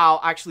that Bao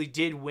actually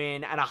did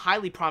win at a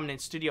highly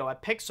prominent studio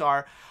at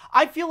Pixar,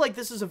 I feel like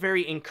this is a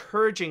very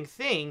encouraging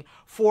thing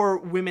for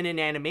women in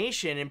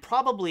animation, and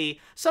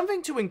probably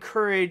something to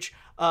encourage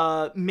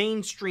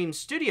mainstream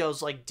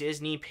studios like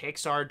Disney,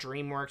 Pixar,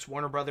 DreamWorks,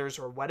 Warner Brothers,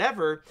 or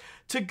whatever,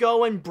 to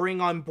go and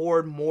bring on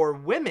board more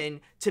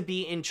women to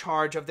be in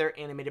charge of their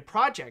animated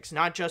projects,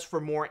 not just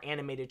for more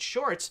animated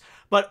shorts,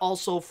 but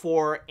also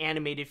for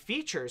animated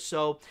features.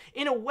 So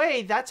in a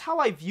way, that's how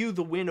I view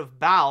the win of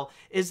Bao,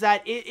 is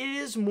that it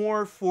is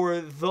more for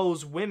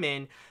those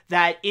women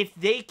that if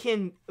they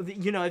can,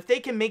 if they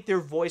can make their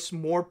voice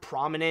more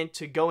prominent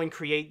to go and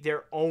create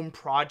their own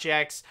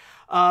projects,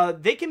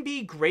 they can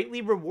be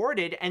greatly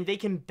rewarded and they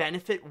can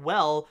benefit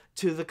well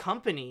to the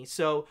company.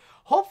 So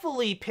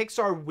hopefully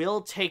Pixar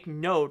will take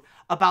note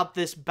about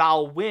this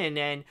Bao win,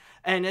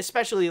 and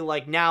especially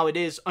like now it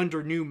is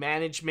under new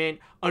management,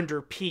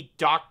 under Pete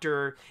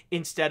Docter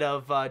instead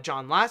of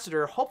John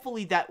Lasseter.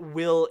 Hopefully that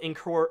will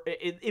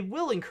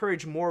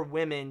encourage more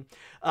women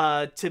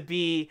to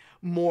be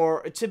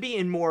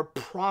in more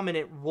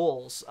prominent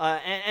roles.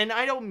 And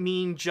I don't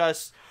mean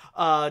just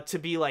to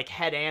be like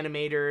head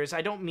animators.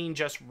 I don't mean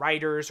just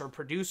writers or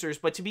producers,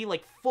 but to be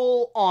like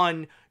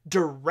full-on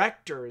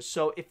directors.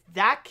 So if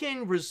that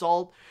can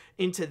result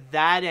into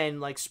that and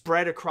like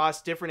spread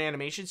across different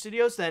animation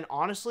studios, then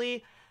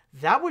honestly,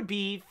 that would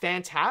be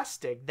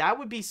fantastic. That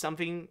would be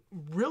something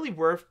really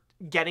worth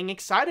getting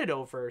excited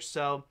over.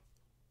 So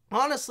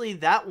honestly,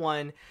 that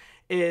one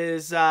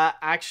is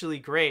actually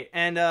great.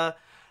 And it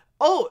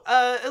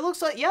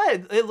looks like, yeah,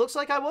 it looks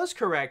like I was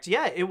correct.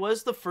 Yeah, it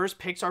was the first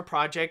Pixar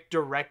project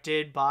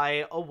directed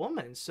by a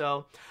woman.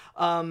 So,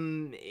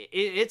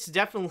 it's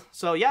definitely,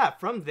 so yeah,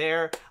 from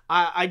there,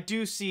 I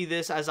do see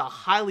this as a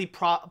highly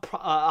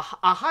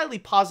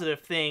positive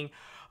thing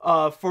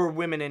for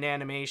women in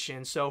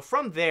animation. So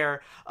from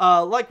there,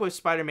 like with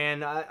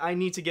Spider-Man, I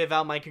need to give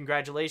out my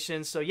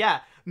congratulations. So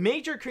yeah,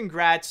 major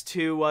congrats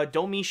to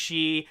Domi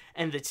Shi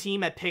and the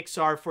team at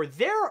Pixar for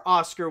their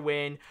Oscar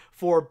win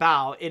for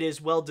Bao. It is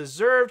well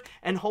deserved,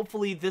 and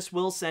hopefully this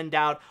will send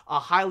out a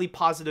highly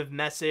positive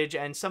message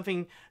and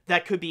something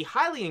that could be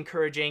highly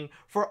encouraging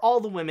for all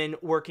the women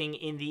working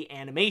in the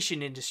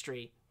animation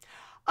industry.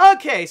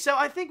 Okay, so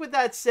I think with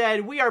that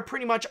said, we are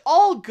pretty much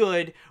all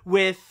good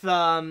with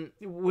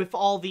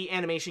all the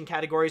animation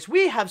categories.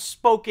 We have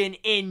spoken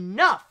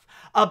enough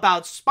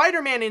about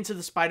Spider-Man Into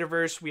the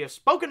Spider-Verse. We have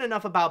spoken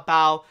enough about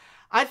Bao.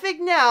 I think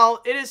now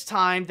it is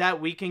time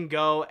that we can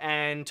go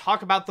and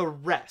talk about the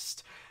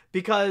rest.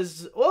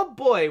 Because, oh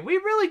boy, we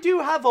really do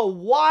have a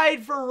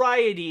wide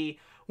variety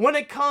when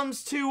it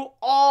comes to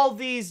all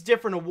these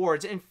different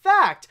awards. In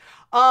fact,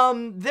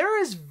 there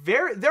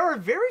are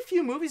very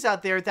few movies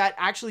out there that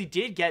actually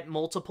did get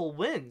multiple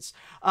wins.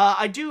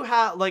 I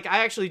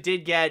actually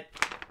did get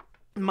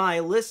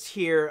my list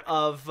here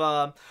of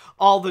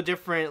all the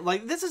different,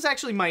 this is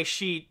actually my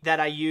sheet that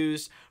I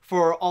use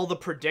for all the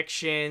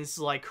predictions,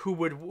 like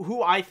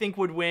who I think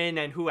would win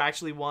and who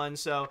actually won.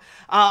 So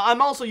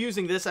I'm also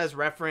using this as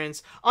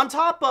reference on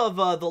top of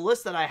the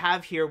list that I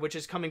have here, which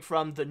is coming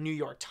from the New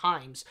York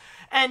Times.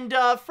 And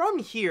from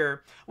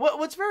here,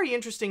 what's very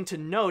interesting to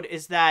note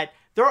is that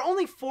there are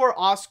only four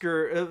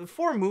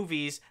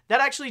movies that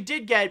actually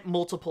did get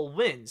multiple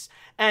wins.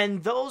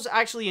 And those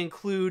actually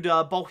include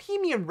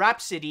Bohemian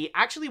Rhapsody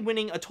actually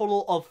winning a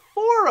total of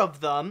 4 of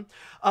them.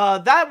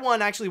 That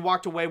one actually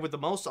walked away with the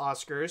most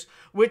Oscars,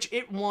 which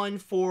it won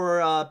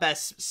for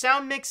Best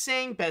Sound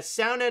Mixing, Best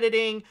Sound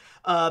Editing,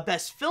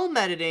 Best Film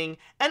Editing,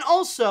 and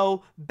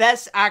also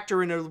Best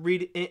Actor in a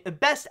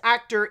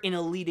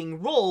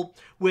Leading Role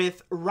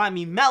with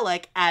Rami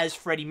Malek as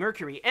Freddie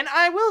Mercury. And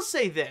I will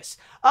say this,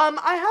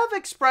 I have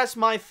expressed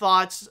my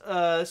thoughts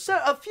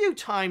a few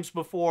times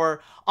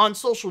before on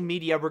social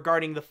media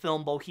regarding the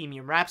film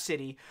Bohemian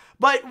Rhapsody,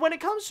 but when it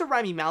comes to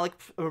Rami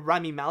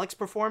Malek's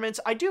performance,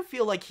 I do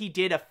feel like he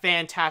did a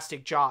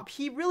fantastic job.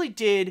 He really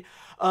did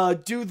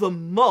do the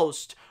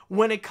most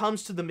when it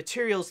comes to the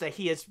materials that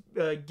he has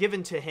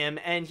given to him,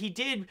 and he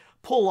did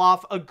pull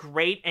off a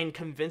great and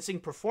convincing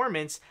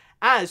performance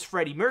as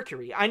Freddie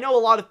Mercury. I know a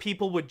lot of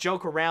people would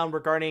joke around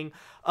regarding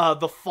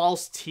the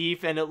false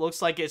teeth, and it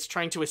looks like it's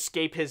trying to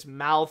escape his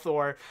mouth,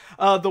 or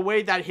the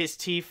way that his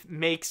teeth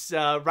makes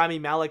Rami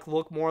Malek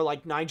look more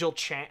like Nigel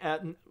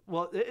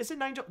well, is it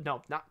Nigel?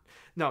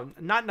 No,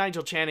 not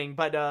Nigel Channing,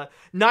 but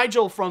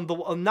Nigel from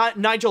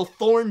Nigel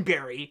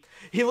Thornberry.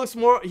 He looks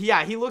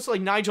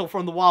like Nigel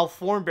from the Wild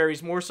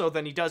Thornberrys more so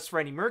than he does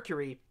Freddie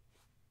Mercury.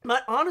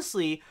 But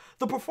honestly,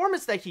 the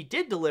performance that he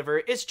did deliver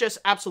is just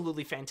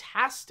absolutely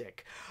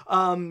fantastic.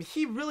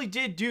 He really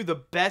did do the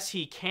best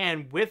he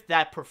can with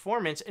that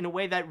performance in a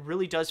way that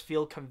really does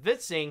feel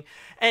convincing,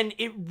 and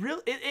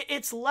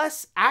it's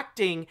less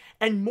acting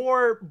and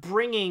more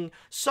bringing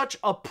such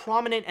a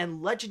prominent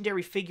and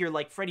legendary figure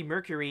like Freddie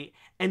Mercury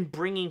and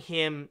bringing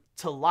him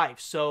to life.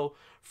 So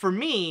for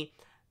me,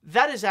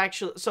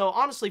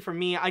 honestly, for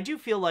me, I do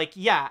feel like,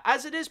 yeah,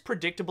 as it is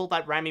predictable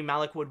that Rami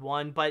Malek would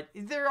win, but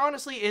there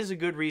honestly is a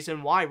good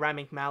reason why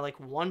Rami Malek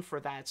won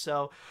for that.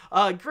 So,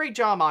 great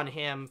job on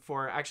him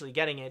for actually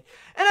getting it.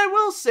 And I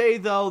will say,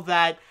 though,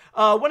 that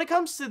when it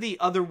comes to the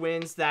other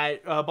wins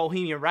that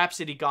Bohemian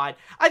Rhapsody got,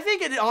 I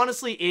think it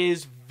honestly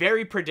is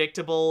very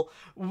predictable,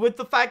 with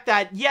the fact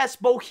that, yes,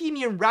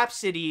 Bohemian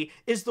Rhapsody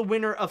is the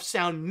winner of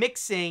sound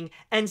mixing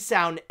and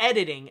sound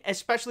editing,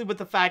 especially with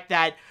the fact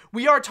that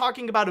we are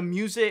talking about a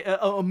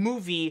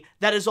movie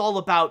that is all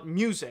about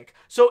music.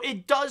 So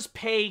it does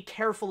pay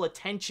careful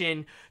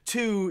attention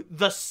to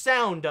the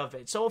sound of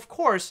it. So of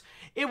course,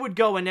 it would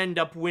go and end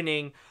up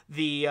winning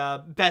the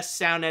best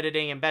sound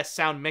editing and best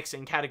sound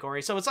mixing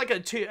category. So it's like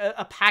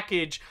a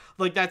package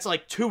like that's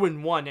like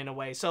 2-in-1 in a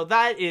way. So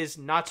that is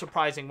not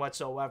surprising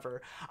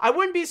whatsoever. I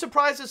wouldn't be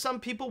surprised if some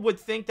people would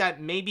think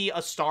that maybe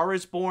A Star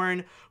Is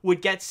Born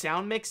would get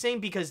sound mixing,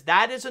 because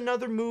that is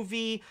another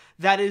movie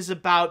that is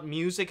about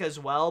music as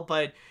well.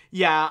 But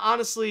yeah,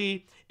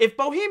 honestly, if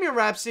Bohemian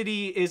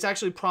Rhapsody is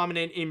actually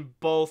prominent in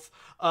both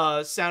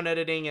sound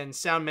editing and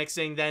sound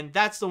mixing, then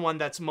that's the one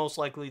that's most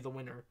likely the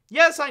winner.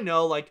 Yes, I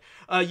know, like,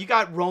 you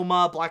got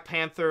Roma, Black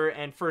Panther,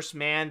 and First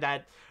Man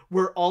that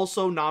were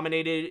also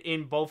nominated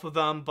in both of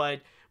them,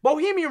 but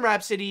Bohemian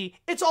Rhapsody,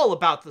 it's all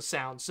about the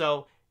sound,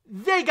 so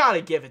they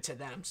gotta give it to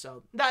them,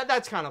 so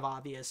that's kind of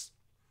obvious.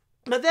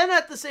 But then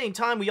at the same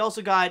time, we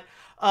also got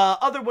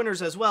other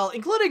winners as well,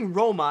 including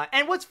Roma.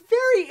 And what's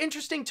very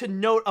interesting to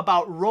note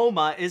about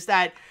Roma is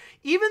that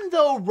even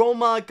though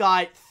Roma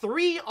got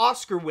 3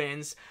 Oscar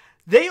wins,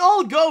 they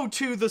all go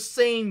to the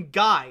same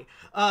guy.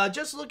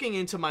 Just looking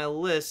into my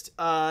list,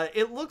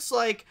 it looks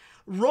like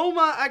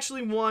Roma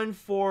actually won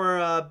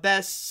for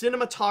Best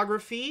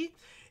Cinematography.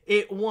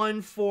 It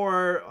won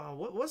for...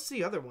 what's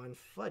the other one?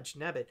 Fudge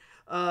nabbit.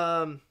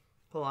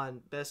 Hold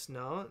on, best,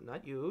 no,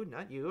 not you,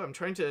 not you. I'm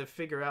trying to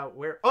figure out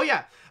where, oh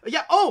yeah,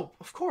 yeah, oh,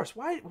 of course,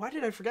 why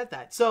did I forget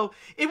that? So,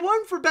 it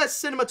won for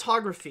best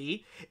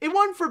cinematography, it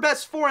won for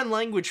best foreign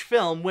language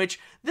film, which,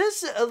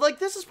 this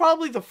is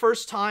probably the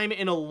first time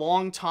in a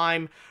long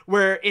time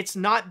where it's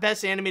not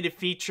best animated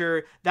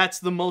feature that's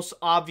the most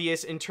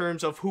obvious in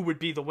terms of who would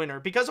be the winner,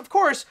 because of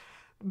course,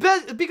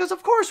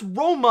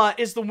 Roma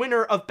is the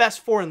winner of Best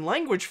Foreign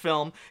Language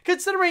Film,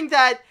 considering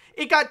that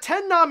it got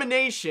 10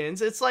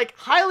 nominations, it's like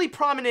highly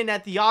prominent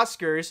at the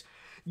Oscars.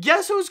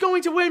 Guess who's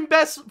going to win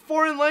Best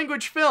Foreign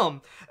Language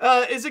Film?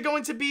 Is it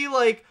going to be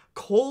like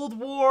Cold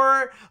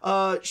War,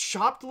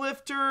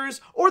 Shoplifters,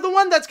 or the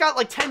one that's got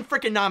like 10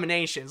 freaking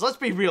nominations? Let's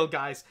be real,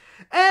 guys.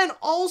 And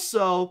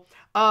also,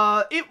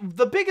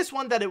 the biggest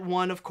one that it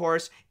won, of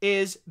course,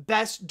 is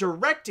Best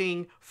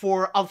Directing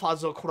for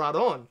Alfonso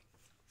Cuarón.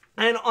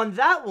 And on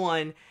that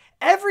one,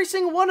 every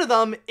single one of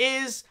them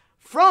is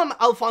from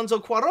Alfonso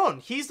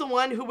Cuarón. He's the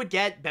one who would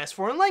get Best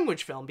Foreign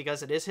Language Film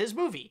because it is his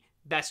movie.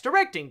 Best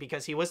Directing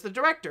because he was the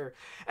director.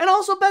 And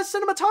also Best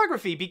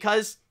Cinematography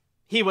because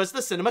he was the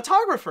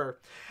cinematographer.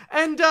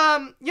 And,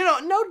 I'm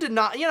not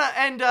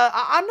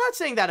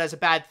saying that as a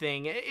bad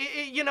thing.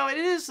 It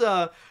is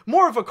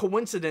more of a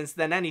coincidence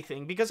than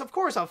anything, because of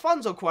course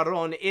Alfonso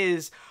Cuarón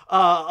is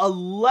a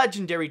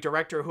legendary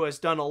director who has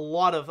done a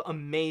lot of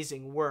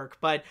amazing work,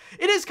 but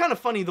it is kind of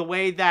funny the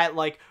way that,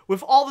 like,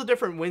 with all the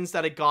different wins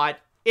that it got,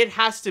 it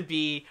has to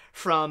be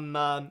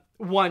from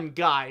one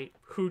guy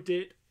who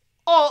did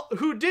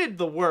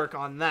the work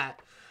on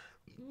that.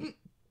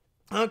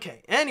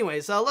 Okay,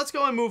 anyways, let's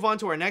go and move on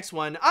to our next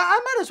one. I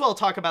might as well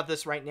talk about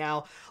this right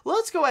now.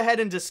 Let's go ahead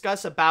and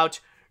discuss about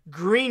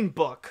Green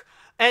Book.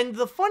 And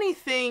the funny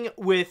thing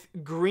with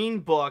Green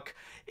Book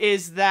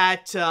is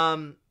that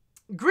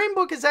Green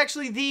Book is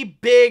actually the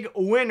big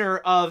winner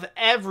of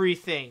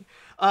everything.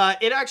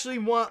 It actually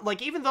won,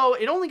 like, even though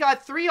it only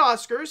got 3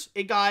 Oscars,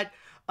 it got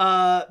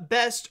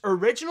Best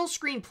Original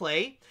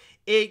Screenplay,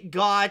 it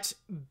got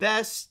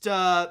Best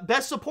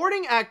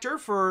Supporting Actor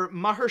for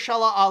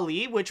Mahershala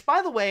Ali, which,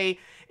 by the way,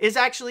 is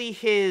actually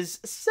his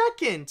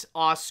second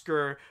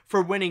Oscar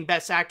for winning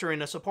Best Actor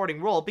in a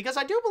Supporting Role, because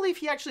I do believe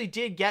he actually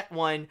did get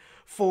one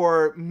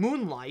for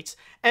Moonlight.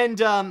 And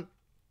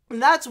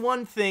that's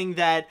one thing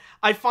that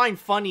I find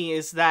funny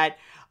is that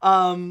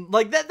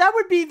that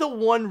would be the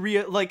one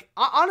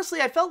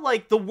honestly, I felt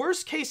like the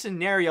worst case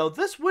scenario,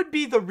 this would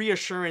be the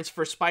reassurance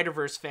for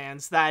Spider-Verse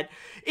fans that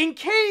in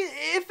case,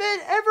 if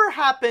it ever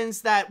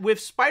happens that with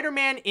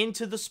Spider-Man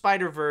Into the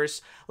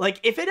Spider-Verse, like,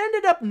 if it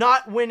ended up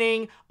not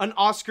winning an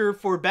Oscar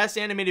for Best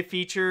Animated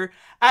Feature,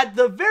 at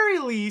the very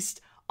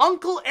least,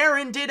 Uncle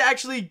Aaron did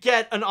actually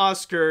get an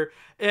Oscar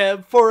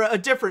for a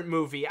different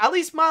movie. At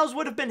least Miles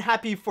would have been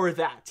happy for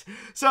that.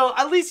 So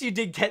at least you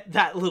did get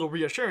that little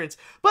reassurance.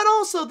 But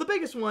also, the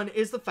biggest one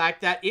is the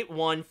fact that it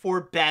won for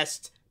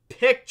Best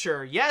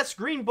Picture. Yes,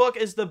 Green Book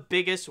is the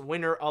biggest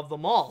winner of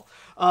them all,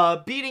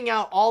 beating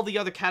out all the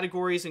other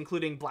categories,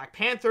 including Black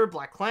Panther,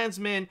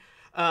 BlackKklansman,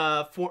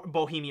 for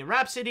Bohemian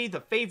Rhapsody,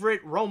 The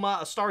Favorite, Roma,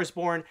 A Star is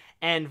Born,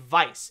 and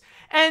Vice.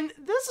 And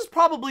this is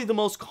probably the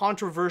most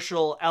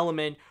controversial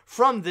element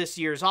from this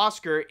year's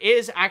Oscar,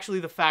 is actually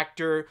the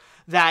factor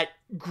that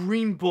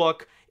Green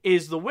Book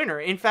is the winner.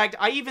 In fact,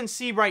 I even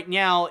see right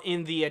now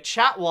in the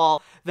chat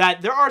wall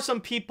that there are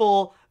some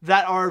people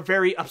that are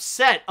very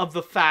upset of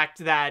the fact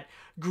that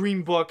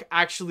Green Book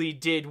actually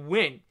did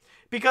win.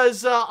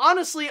 Because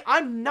honestly,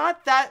 I'm not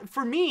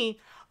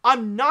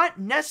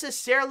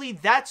necessarily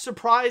that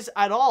surprised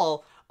at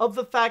all of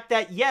the fact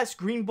that, yes,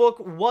 Green Book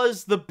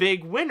was the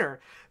big winner.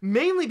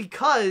 Mainly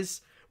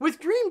because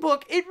with Green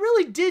Book, it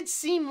really did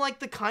seem like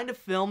the kind of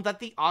film that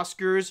the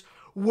Oscars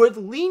would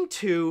lean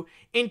to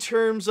in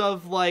terms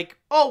of, like,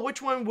 oh, which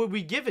one would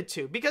we give it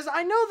to? Because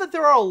I know that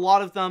there are a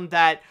lot of them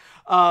that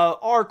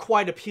are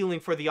quite appealing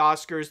for the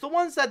Oscars. The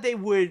ones that they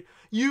would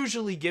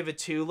usually give it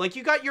to, like,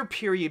 you got your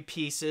period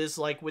pieces,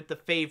 like with The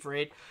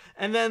Favorite,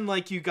 and then,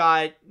 like, you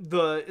got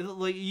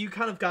you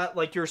kind of got,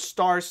 like, your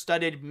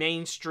star-studded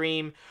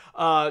mainstream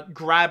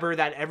grabber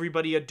that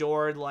everybody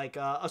adored, like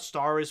A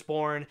Star is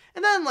Born,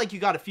 and then, like, you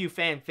got a few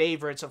fan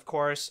favorites, of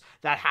course,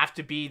 that have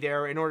to be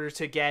there in order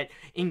to get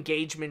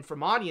engagement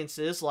from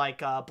audiences,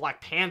 like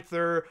Black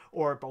Panther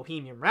or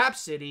Bohemian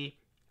Rhapsody.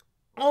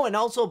 Oh, and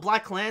also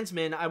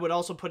BlackKklansman, I would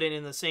also put it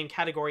in the same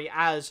category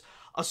as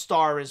A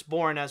Star is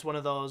Born, as one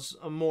of those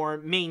more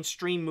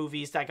mainstream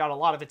movies that got a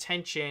lot of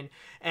attention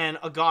and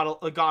got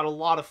a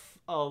lot of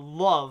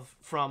love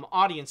from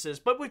audiences.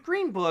 But with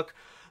Green Book,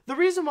 the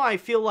reason why I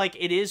feel like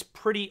it is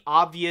pretty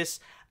obvious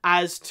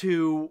as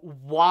to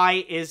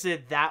why is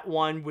it that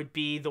one would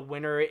be the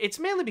winner, it's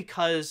mainly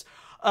because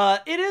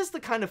it is the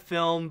kind of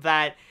film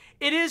that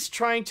it is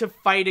trying to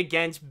fight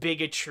against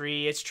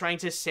bigotry. It's trying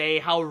to say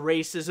how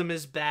racism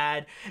is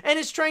bad, and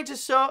it's trying to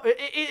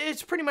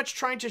it's pretty much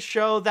trying to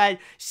show that,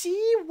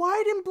 see,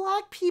 white and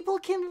black people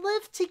can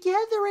live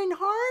together in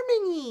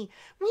harmony.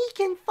 We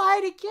can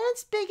fight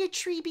against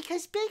bigotry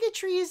because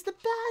bigotry is the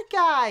bad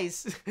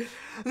guys.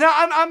 No,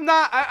 I'm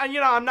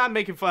not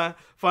making fun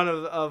fun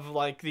of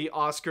like the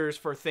Oscars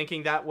for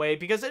thinking that way,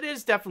 because it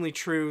is definitely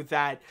true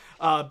that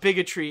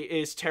bigotry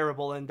is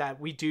terrible and that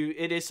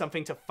it is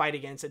something to fight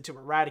against and to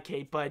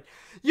eradicate. But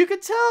you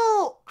could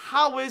tell,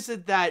 how is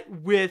it that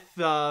with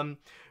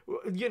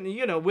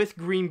with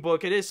Green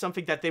Book, it is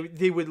something that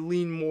they would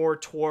lean more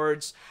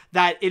towards,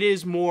 that it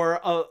is more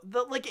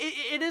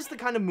it is the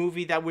kind of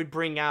movie that would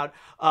bring out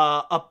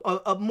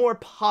a more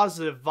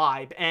positive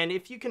vibe. And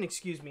if you can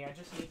excuse me, I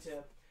just need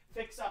to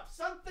fix up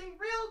something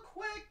real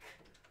quick.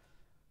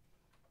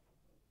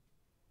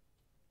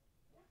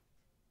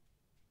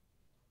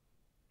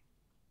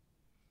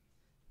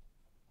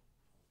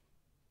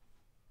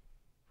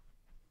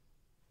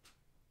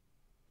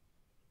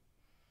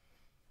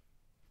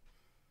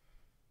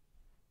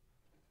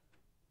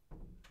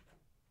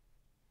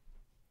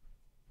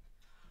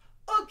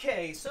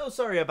 Okay, so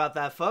sorry about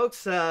that,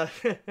 folks.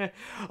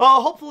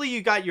 Hopefully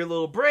you got your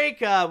little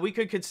break. We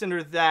could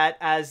consider that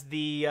as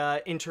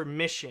the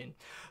intermission.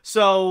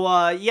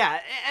 So, yeah,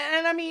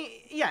 and I mean,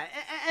 yeah,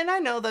 and I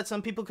know that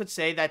some people could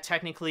say that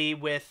technically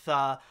with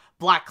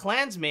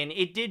BlackKklansman,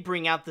 it did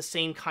bring out the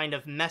same kind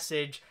of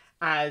message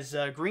as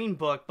Green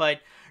Book, but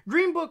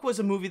Green Book was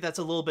a movie that's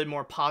a little bit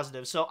more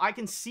positive, so I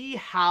can see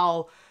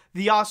how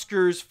the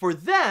Oscars, for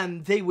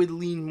them, they would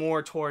lean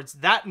more towards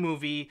that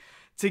movie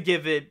to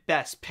give it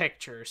Best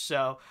Picture.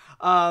 So,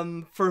 yeah, I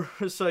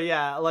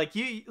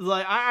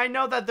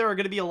know that there are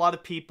going to be a lot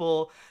of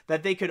people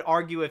that they could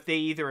argue if they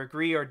either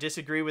agree or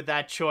disagree with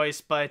that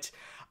choice, but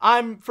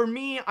for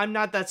me, I'm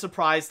not that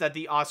surprised that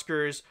the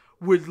Oscars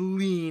would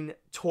lean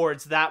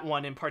towards that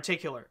one in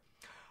particular.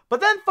 But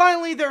then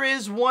finally, there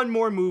is one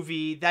more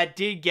movie that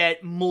did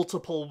get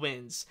multiple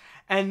wins,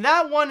 and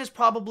that one is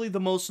probably the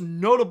most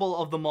notable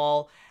of them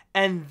all,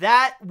 and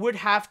that would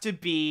have to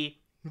be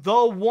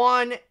the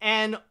one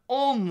and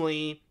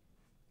only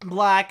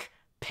Black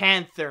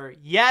Panther.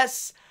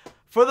 Yes,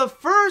 for the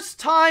first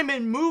time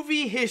in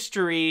movie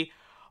history,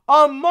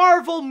 a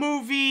Marvel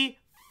movie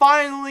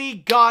finally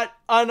got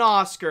an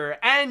Oscar.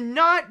 And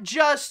not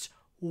just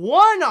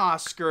one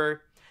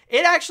Oscar,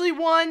 it actually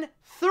won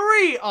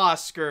 3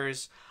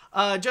 Oscars.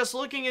 Just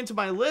looking into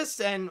my list,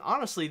 and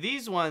honestly,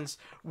 these ones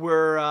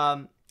were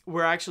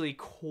actually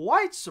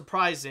quite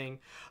surprising.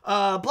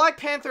 Black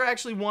Panther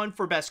actually won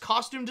for Best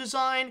Costume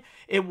Design,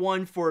 it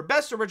won for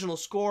Best Original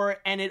Score,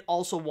 and it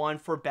also won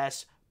for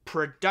Best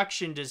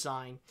Production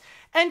Design.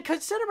 And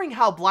considering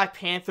how Black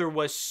Panther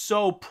was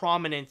so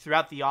prominent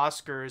throughout the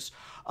Oscars,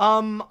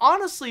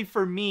 honestly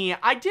for me,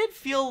 I did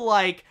feel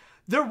like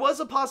there was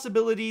a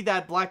possibility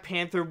that Black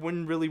Panther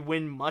wouldn't really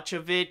win much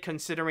of it,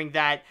 considering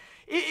that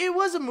it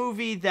was a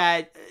movie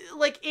that,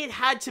 like, it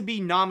had to be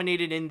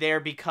nominated in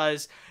there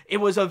because it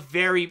was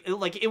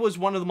it was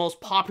one of the most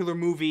popular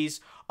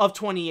movies of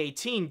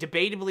 2018,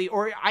 debatably,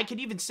 or I could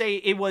even say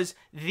it was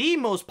the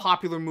most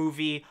popular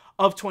movie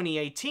of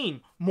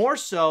 2018, more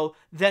so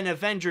than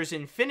Avengers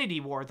Infinity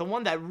War, the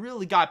one that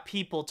really got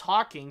people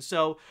talking.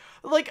 So,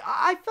 like,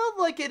 I felt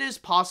like it is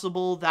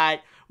possible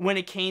that when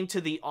it came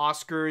to the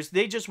Oscars,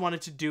 they just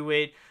wanted to do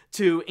it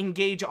to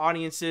engage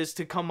audiences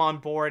to come on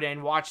board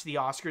and watch the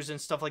Oscars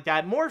and stuff like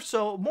that. More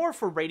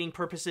for rating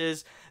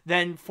purposes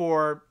than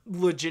for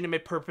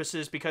legitimate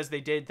purposes, because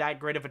they did that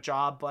great of a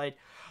job. But,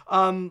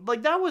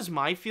 like, that was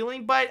my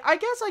feeling. But I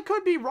guess I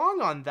could be wrong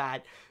on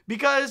that.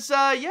 Because,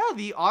 yeah,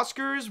 the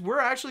Oscars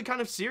were actually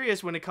kind of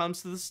serious when it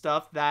comes to the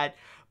stuff that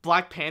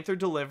Black Panther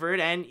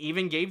delivered, and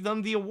even gave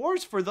them the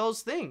awards for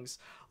those things.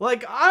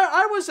 Like,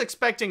 I was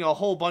expecting a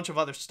whole bunch of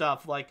other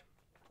stuff, like,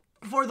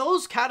 for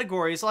those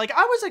categories. Like,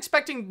 I was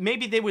expecting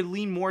maybe they would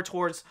lean more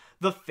towards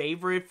the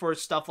favorite for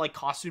stuff like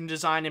costume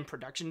design and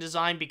production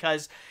design,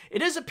 because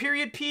it is a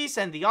period piece,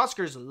 and the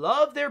Oscars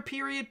love their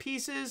period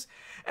pieces.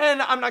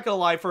 And I'm not gonna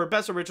lie, for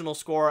Best Original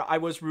Score, I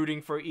was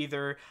rooting for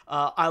either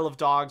Isle of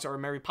Dogs or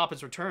Mary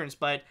Poppins Returns,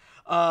 but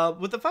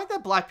with the fact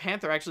that Black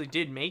Panther actually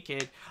did make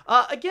it,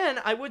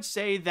 again, I would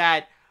say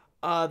that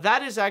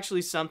that is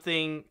actually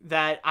something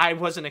that I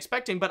wasn't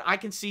expecting, but I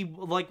can see,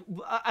 like,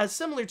 as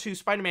similar to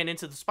Spider-Man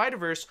Into the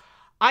Spider-Verse,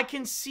 I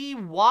can see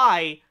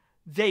why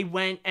they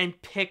went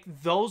and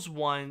picked those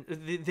one.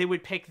 They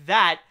would pick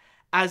that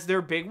as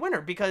their big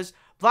winner, because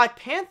Black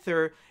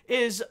Panther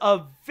is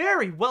a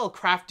very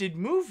well-crafted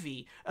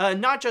movie.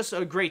 Not just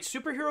a great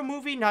superhero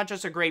movie, not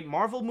just a great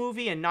Marvel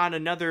movie, and not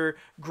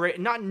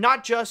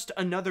just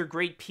another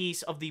great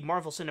piece of the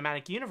Marvel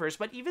Cinematic Universe,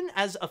 but even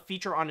as a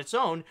feature on its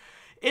own,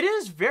 it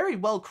is very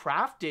well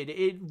crafted.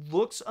 It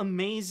looks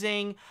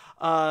amazing.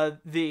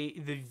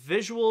 The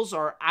visuals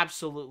are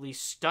absolutely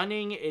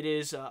stunning. It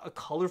is a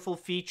colorful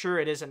feature.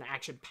 It is an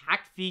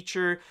action-packed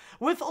feature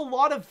with a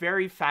lot of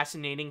very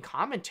fascinating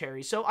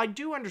commentary. So I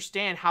do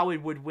understand how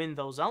it would win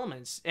those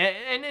elements.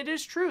 And it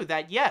is true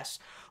that, yes,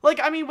 like,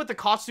 I mean, with the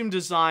costume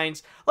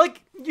designs,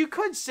 like, you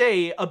could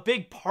say a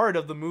big part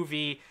of the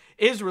movie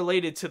is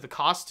related to the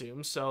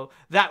costumes, so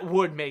that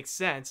would make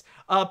sense.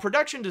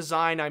 Production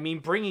design, I mean,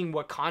 bringing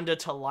Wakanda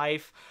to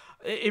life,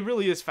 it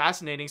really is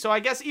fascinating. So I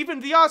guess even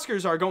the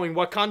Oscars are going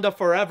Wakanda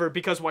forever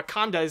because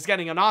Wakanda is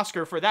getting an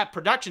Oscar for that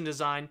production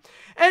design.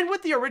 And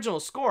with the original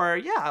score,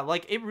 yeah,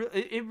 like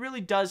it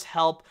really does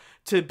help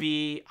to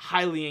be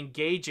highly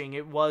engaging.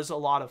 It was a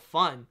lot of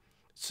fun.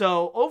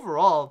 So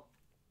overall,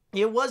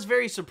 it was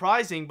very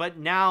surprising, but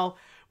now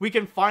we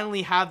can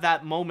finally have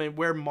that moment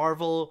where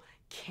Marvel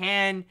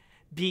can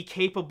be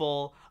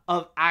capable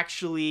of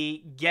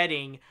actually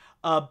getting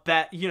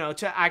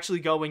to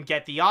actually go and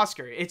get the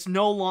Oscar. It's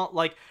no long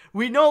like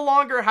we no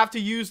longer have to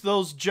use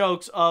those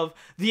jokes of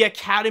the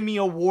Academy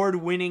Award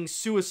winning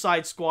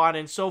Suicide Squad,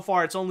 and so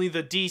far it's only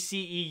the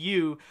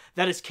DCEU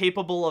that is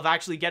capable of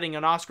actually getting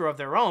an Oscar of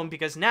their own,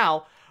 because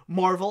now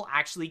Marvel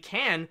actually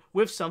can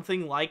with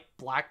something like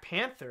Black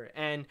Panther.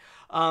 And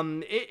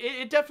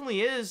it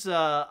definitely is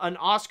an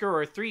Oscar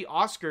or 3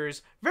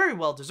 Oscars very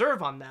well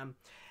deserved on them.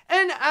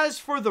 And as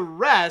for the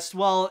rest,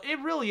 well, it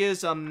really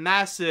is a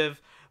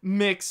massive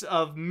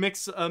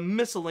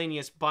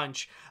miscellaneous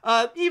bunch.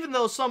 Even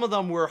though some of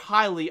them were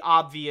highly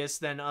obvious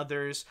than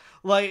others.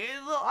 Like,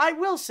 I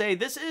will say,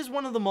 this is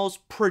one of the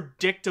most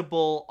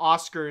predictable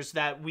Oscars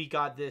that we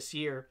got this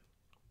year.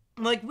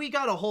 Like, we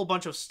got a whole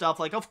bunch of stuff.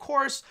 Like, of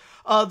course,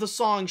 the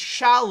song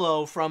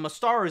Shallow from A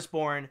Star Is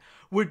Born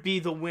would be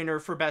the winner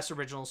for Best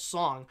Original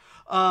Song.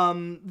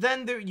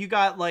 Then you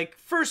got, like,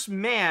 First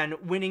Man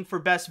winning for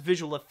Best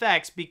Visual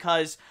Effects,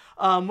 because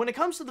when it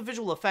comes to the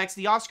visual effects,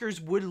 the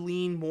Oscars would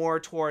lean more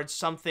towards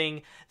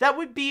something that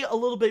would be a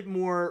little bit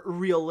more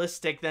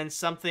realistic than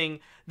something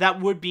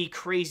that would be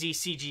crazy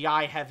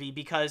CGI heavy,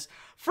 because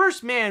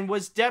First Man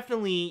was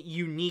definitely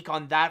unique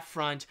on that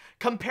front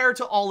compared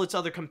to all its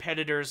other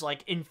competitors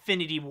like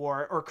Infinity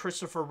War or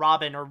Christopher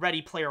Robin or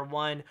Ready Player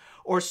One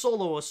or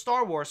Solo: A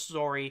Star Wars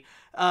Story.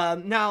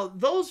 Now,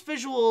 those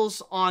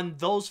visuals on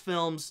those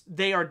films,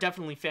 they are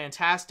definitely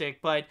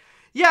fantastic, but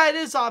yeah, it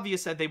is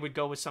obvious that they would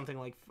go with something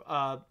like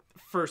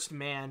First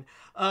Man.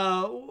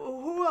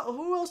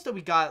 Who else did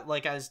we got,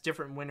 like, as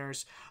different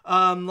winners?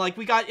 Like,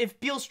 we got If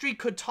Beale Street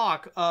Could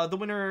Talk. The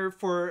winner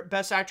for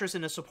Best Actress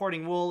in a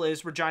Supporting Role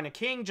is Regina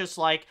King, just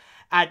like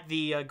at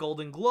the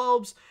Golden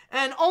Globes.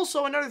 And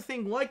also, another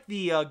thing like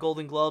the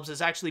Golden Globes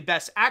is actually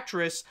Best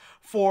Actress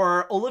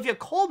for Olivia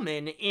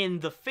Colman in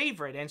The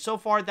Favorite. And so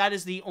far, that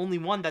is the only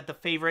one that The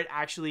Favorite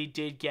actually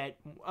did get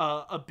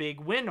a big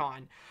win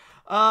on.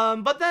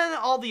 But then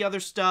all the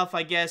other stuff,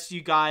 I guess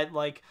you got,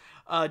 like,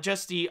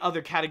 just the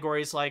other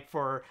categories, like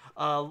for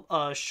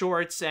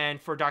shorts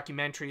and for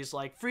documentaries,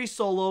 like Free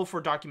Solo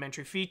for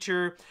documentary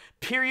feature,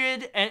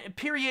 period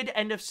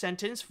end of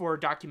sentence for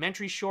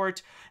documentary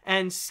short,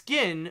 and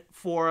Skin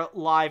for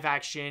live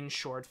action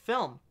short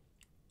film.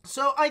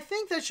 So I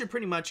think that should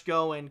pretty much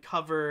go and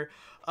cover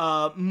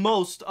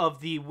most of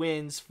the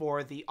wins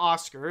for the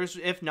Oscars,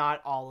 if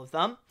not all of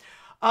them.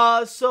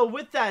 So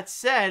with that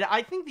said,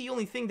 I think the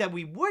only thing that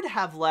we would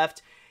have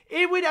left,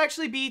 it would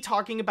actually be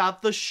talking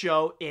about the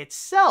show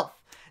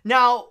itself.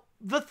 Now,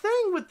 the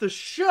thing with the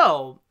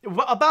show,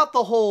 about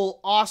the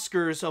whole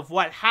Oscars of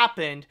what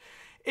happened,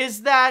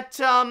 is that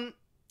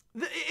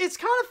it's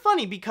kind of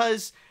funny,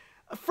 because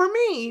for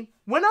me,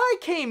 when I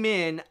came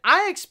in,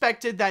 I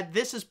expected that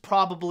this is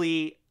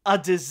probably a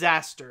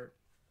disaster.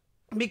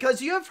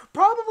 Because you have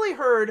probably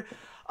heard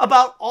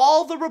about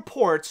all the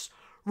reports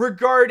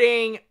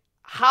regarding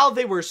how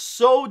they were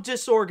so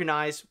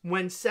disorganized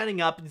when setting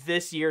up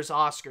this year's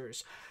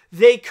Oscars.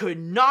 They could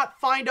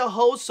not find a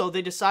host, so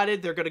they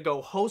decided they're going to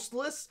go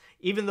hostless,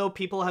 even though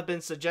people have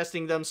been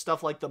suggesting them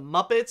stuff like the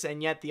Muppets,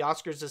 and yet the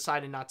Oscars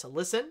decided not to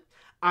listen.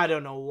 I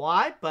don't know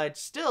why, but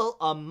still,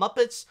 a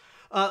Muppet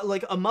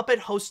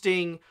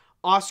hosting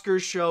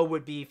Oscars show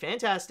would be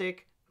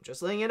fantastic. I'm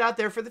just laying it out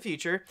there for the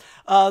future.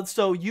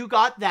 So you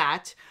got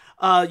that.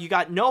 You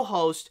got no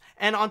host,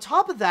 and on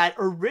top of that,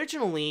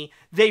 originally,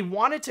 they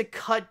wanted to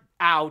cut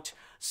out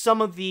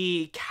some of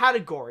the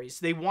categories.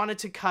 They wanted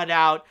to cut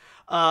out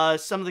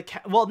some of the,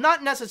 well,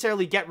 not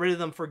necessarily get rid of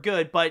them for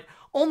good, but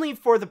only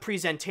for the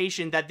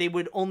presentation, that they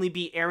would only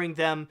be airing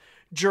them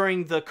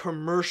during the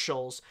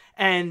commercials.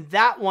 And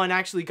that one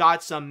actually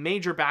got some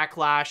major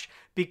backlash,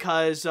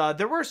 because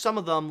there were some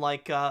of them,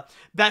 like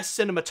Best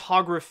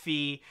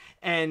Cinematography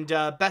and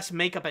Best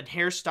Makeup and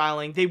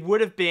Hairstyling. They would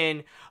have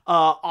been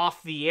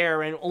off the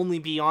air and only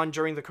be on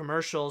during the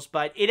commercials,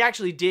 but it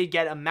actually did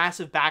get a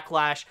massive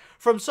backlash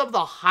from some of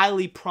the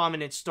highly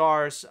prominent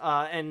stars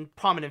and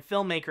prominent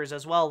filmmakers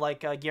as well,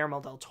 like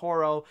Guillermo del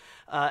Toro,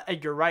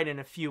 Edgar Wright, and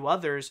a few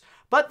others.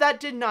 But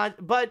that did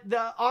not, but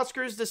the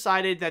Oscars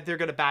decided that they're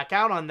going to back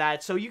out on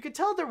that, so you could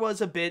tell there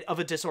was a bit of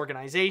a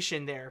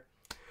disorganization there.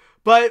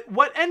 But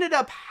what ended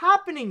up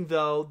happening,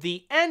 though,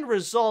 the end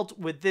result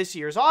with this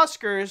year's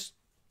Oscars,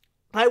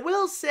 I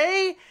will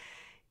say,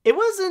 it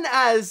wasn't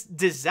as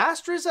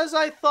disastrous as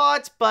I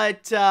thought,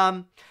 but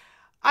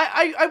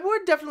I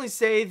would definitely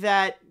say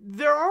that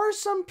there are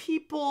some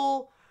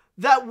people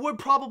that would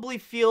probably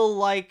feel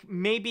like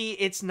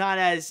maybe it's not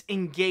as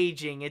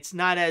engaging, it's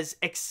not as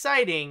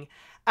exciting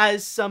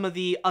as some of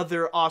the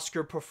other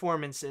Oscar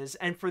performances,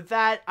 and for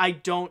that, I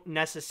don't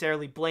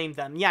necessarily blame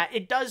them. Yeah,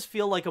 it does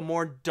feel like a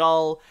more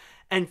dull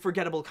and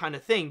forgettable kind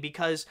of thing.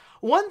 Because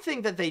one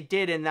thing that they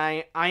did, and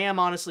I am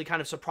honestly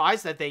kind of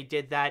surprised that they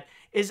did that,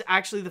 is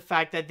actually the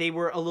fact that they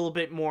were a little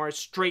bit more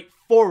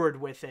straightforward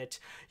with it.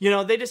 You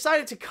know, they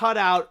decided to cut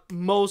out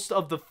most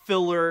of the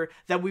filler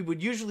that we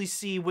would usually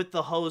see with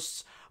the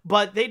hosts,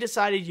 but they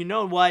decided, you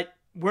know what,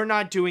 we're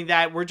not doing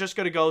that. We're just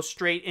going to go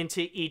straight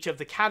into each of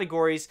the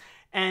categories,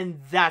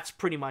 and that's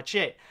pretty much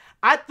it.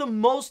 At the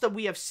most that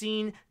we have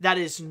seen that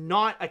is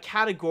not a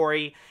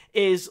category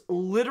is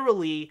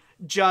literally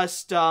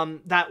just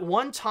that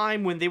one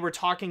time when they were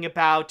talking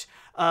about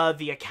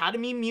the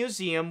Academy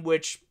Museum,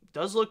 which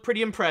does look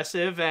pretty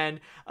impressive, and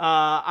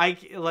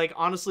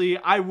honestly,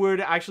 I would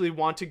actually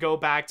want to go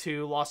back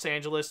to Los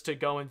Angeles to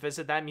go and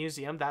visit that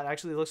museum. That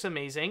actually looks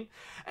amazing.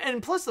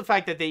 And plus the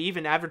fact that they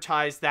even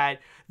advertised that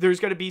there's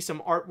going to be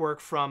some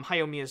artwork from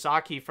Hayao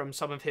Miyazaki from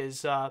some of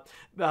his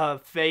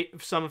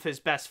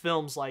best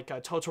films like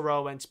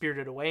Totoro and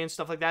Spirited Away and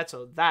stuff like that.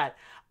 So that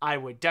I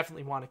would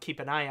definitely want to keep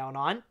an eye out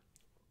on.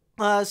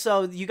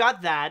 So you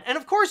got that, and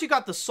of course you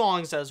got the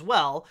songs as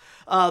well.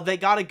 They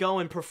got to go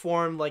and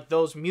perform like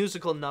those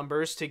musical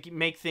numbers to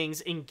make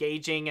things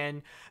engaging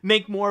and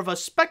make more of a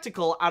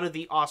spectacle out of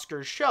the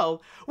Oscars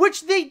show,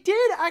 which they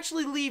did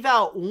actually leave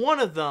out one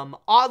of them,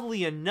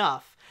 oddly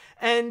enough.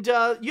 And,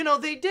 you know,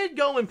 they did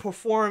go and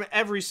perform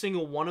every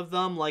single one of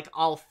them, like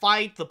I'll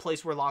Fight, The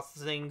Place Where Lost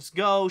Things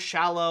Go,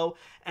 Shallow,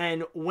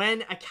 and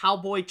When a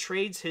Cowboy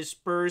Trades His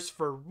Spurs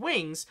for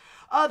Wings.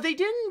 They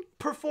didn't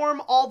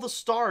perform All the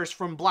Stars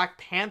from Black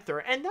Panther,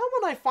 and that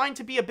one I find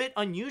to be a bit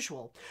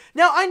unusual.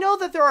 Now, I know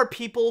that there are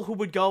people who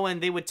would go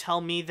and they would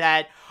tell me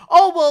that,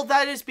 oh, well,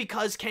 that is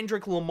because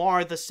Kendrick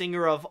Lamar, the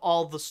singer of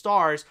All the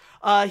Stars,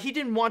 he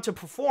didn't want to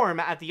perform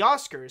at the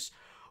Oscars.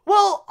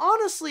 Well,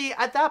 honestly,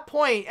 at that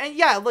point, and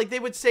yeah, like,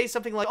 they would say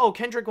something like, oh,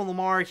 Kendrick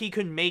Lamar, he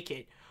couldn't make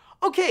it.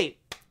 Okay,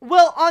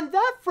 well, on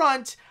that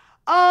front,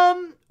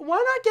 why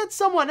not get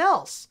someone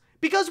else?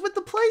 Because with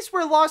The Place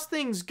Where Lost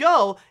Things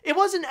Go, it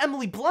wasn't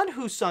Emily Blunt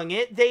who sung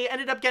it, they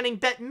ended up getting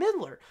Bette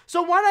Midler.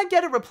 So why not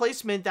get a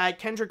replacement that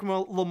Kendrick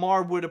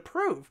Lamar would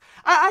approve?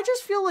 I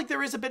just feel like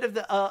there is a bit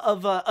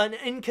of an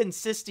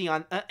inconsistency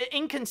on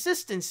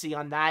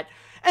that.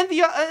 And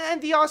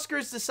the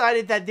Oscars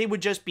decided that they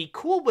would just be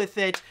cool with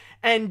it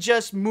and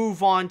just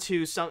move on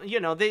to some, you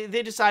know, they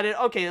decided,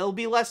 okay, it'll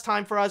be less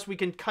time for us, we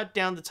can cut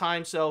down the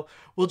time, so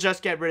we'll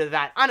just get rid of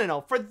that. I don't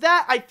know, for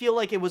that, I feel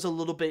like it was a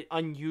little bit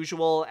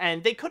unusual,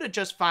 and they could have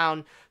just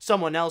found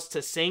someone else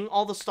to sing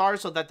All the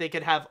Stars so that they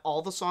could have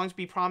all the songs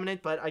be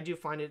prominent, but I do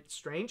find it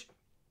strange.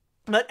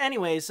 But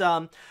anyways,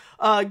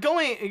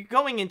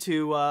 going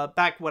into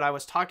back what I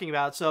was talking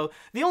about, so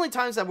the only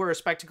times that were a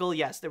spectacle,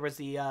 yes, there was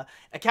the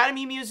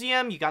Academy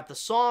Museum, you got the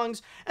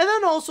songs, and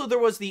then also there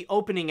was the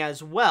opening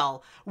as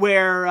well,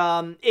 where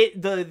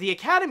the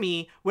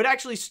Academy would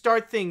actually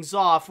start things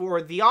off,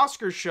 or the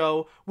Oscar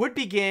show would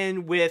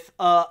begin with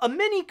a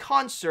mini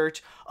concert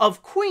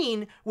of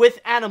Queen with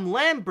Adam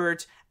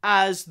Lambert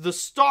as the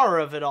star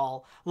of it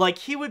all. Like,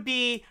 he would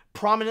be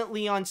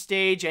prominently on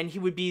stage, and he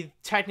would be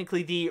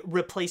technically the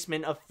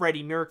replacement of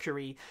Freddie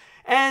Mercury.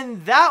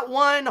 And that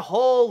one,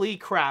 holy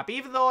crap,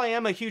 even though I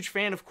am a huge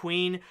fan of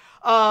Queen,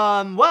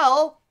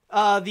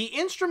 the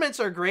instruments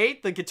are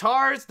great, the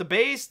guitars, the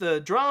bass, the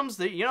drums,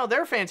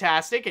 they're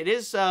fantastic. It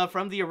is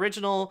from the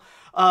original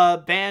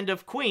band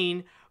of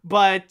Queen,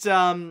 but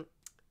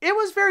it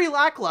was very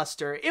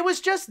lackluster. It was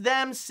just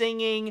them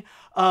singing,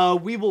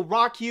 We Will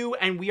Rock You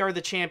and We Are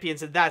the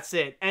Champions, and that's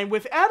it. And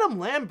with Adam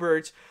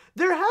Lambert,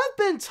 there have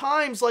been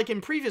times, like in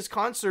previous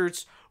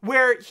concerts,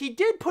 where he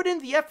did put in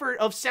the effort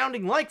of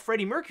sounding like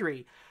Freddie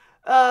Mercury.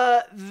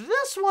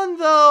 This one,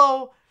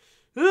 though,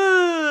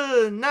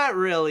 not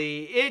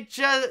really. It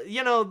just,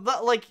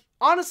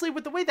 honestly,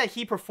 with the way that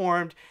he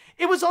performed,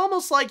 it was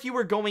almost like you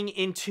were going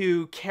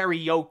into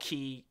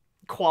karaoke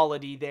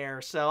quality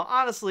there. So,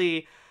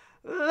 honestly,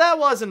 that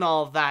wasn't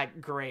all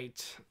that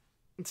great.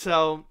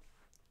 So,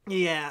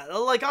 yeah,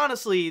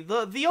 honestly,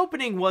 the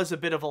opening was a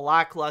bit of a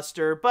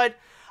lackluster, but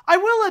I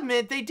will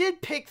admit they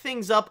did pick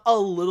things up a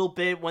little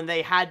bit when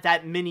they had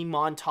that mini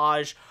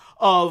montage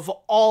of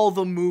all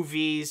the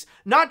movies,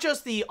 not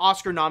just the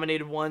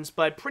Oscar-nominated ones,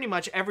 but pretty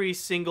much every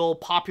single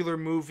popular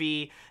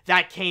movie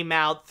that came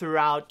out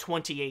throughout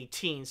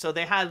 2018. So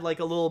they had, a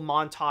little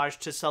montage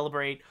to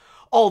celebrate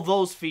all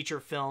those feature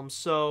films.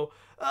 So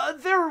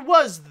there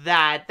was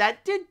that.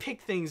 That did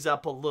pick things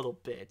up a little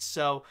bit.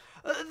 So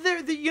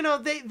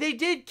they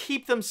did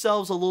keep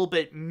themselves a little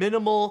bit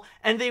minimal,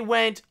 and they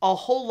went a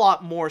whole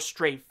lot more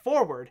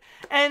straightforward.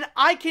 And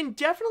I can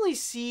definitely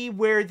see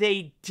where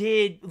they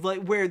did,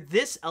 where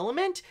this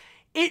element,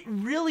 it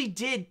really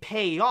did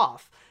pay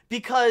off.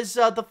 Because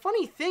the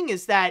funny thing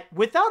is that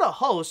without a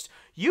host,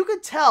 you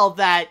could tell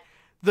that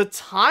the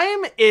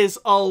time is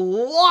a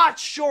lot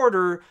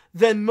shorter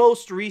than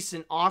most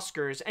recent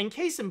Oscars. And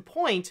case in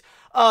point,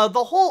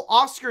 the whole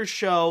Oscars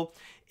show,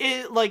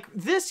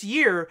 this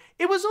year,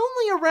 it was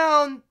only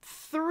around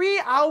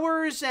 3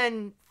 hours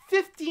and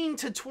 15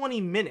 to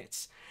 20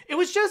 minutes. It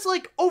was just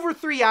over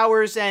 3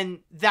 hours, and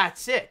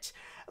that's it.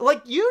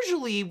 Like,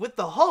 usually with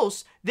the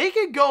hosts, they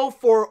could go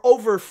for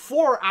over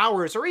 4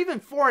 hours or even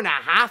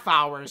 4.5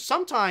 hours.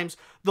 Sometimes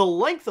the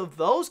length of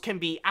those can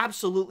be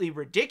absolutely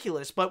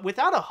ridiculous, but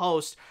without a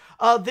host,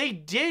 they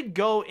did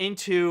go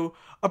into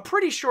a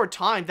pretty short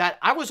time that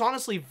I was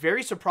honestly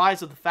very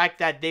surprised at the fact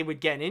that they would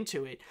get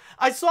into it.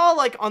 I saw,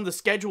 like, on the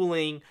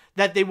scheduling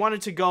that they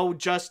wanted to go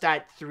just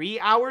at 3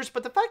 hours,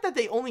 but the fact that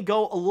they only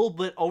go a little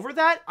bit over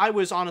that, I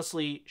was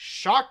honestly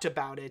shocked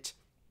about it.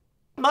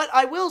 But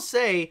I will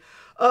say,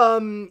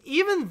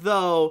 even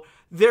though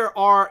there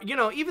are,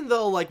 even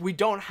though, like, we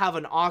don't have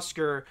an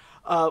Oscar,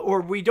 or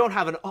we don't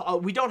have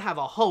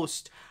a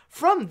host,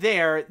 from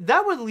there,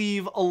 that would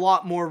leave a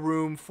lot more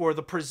room for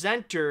the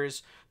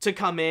presenters to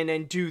come in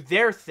and do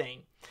their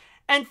thing.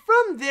 And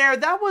from there,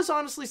 that was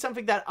honestly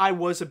something that I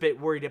was a bit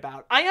worried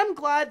about. I am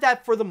glad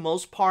that for the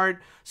most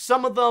part,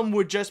 some of them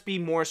would just be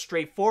more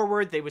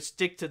straightforward. They would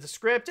stick to the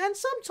script, and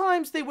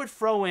sometimes they would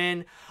throw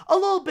in a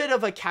little bit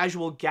of a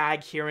casual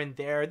gag here and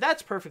there.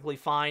 That's perfectly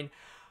fine.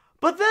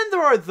 But then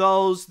there are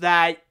those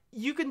that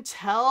you can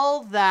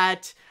tell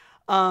that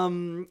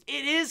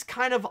it is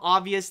kind of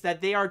obvious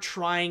that they are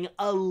trying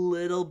a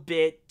little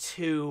bit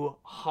too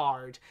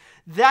hard.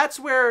 That's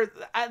where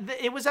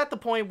it was at the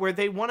point where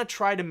they want to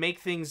try to make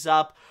things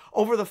up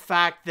over the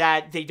fact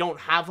that they don't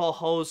have a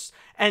host,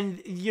 and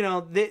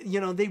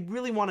they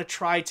really want to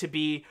try to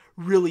be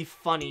really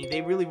funny.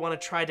 They really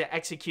want to try to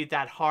execute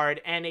that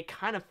hard, and it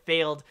kind of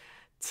failed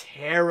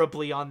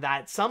terribly on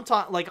that.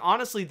 Sometimes, like,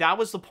 honestly, that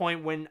was the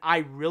point when I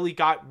really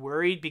got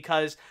worried,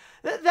 because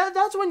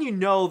that's when you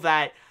know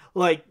that,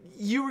 like,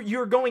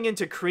 you're going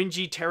into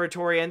cringy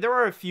territory, and there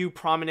are a few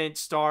prominent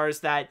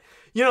stars that,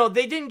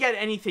 they didn't get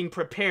anything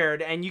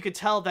prepared, and you could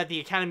tell that the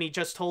Academy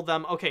just told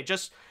them, okay,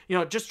 just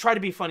try to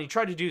be funny,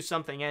 try to do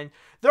something. And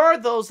there are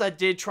those that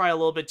did try a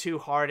little bit too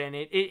hard, and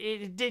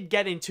it did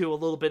get into a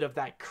little bit of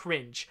that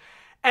cringe.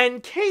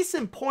 And case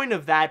in point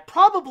of that,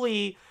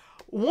 probably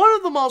one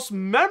of the most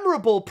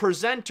memorable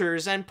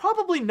presenters, and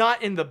probably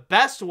not in the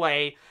best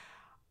way.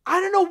 I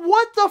don't know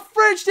what the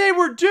fridge they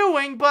were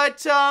doing,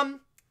 but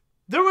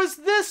there was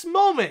this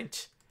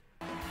moment.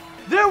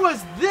 There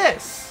was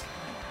this.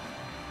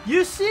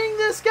 You seeing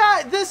this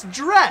guy, this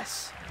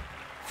dress?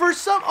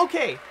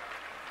 Okay.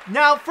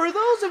 Now, for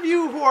those of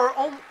you who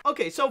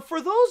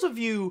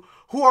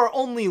are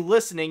only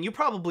listening, you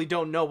probably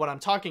don't know what I'm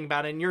talking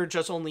about, and you're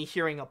just only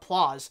hearing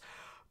applause.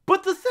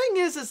 But the thing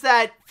is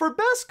that for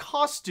best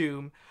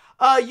costume,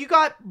 you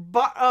got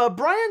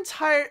Brian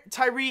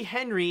Tyree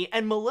Henry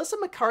and Melissa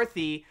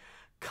McCarthy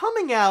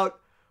coming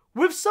out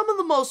with some of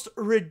the most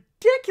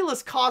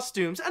ridiculous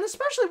costumes, and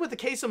especially with the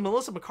case of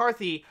Melissa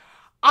McCarthy,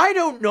 I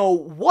don't know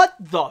what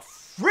the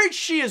fridge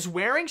she is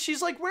wearing.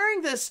 She's like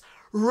wearing this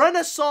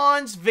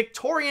Renaissance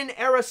Victorian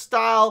era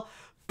style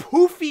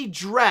poofy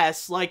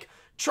dress, like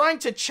trying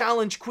to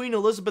challenge Queen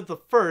Elizabeth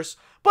I.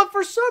 But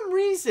for some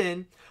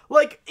reason,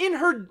 like in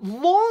her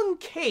long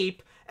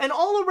cape and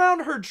all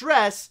around her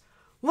dress,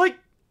 like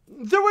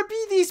there would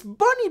be these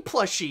bunny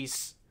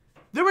plushies.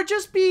 There would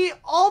just be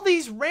all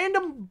these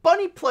random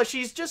bunny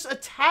plushies just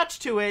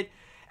attached to it.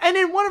 And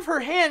in one of her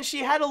hands, she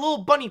had a little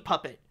bunny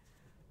puppet.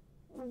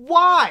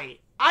 Why?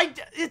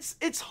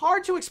 It's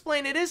hard to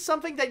explain. It is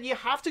something that you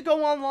have to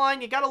go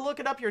online. You got to look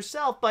it up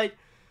yourself. But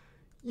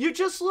you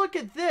just look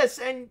at this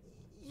and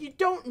you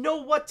don't know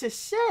what to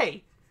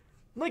say.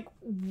 Like,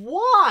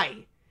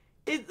 why?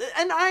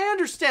 And I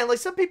understand. Like,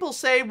 some people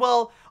say,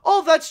 well,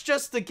 oh, that's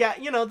just the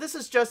gag. This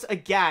is just a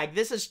gag.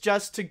 This is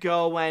just to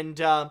go and,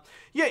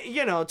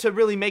 to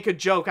really make a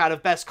joke out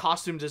of best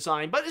costume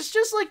design. But it's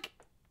just like,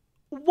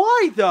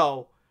 why,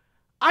 though?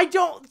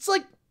 It's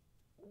like,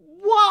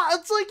 why?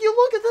 It's like, you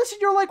look at this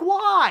and you're like,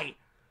 why?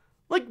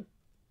 Like,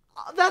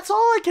 that's all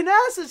I can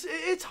ask.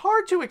 It's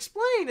hard to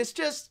explain. It's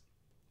just,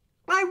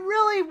 I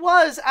really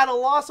was at a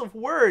loss of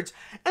words.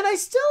 And I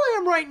still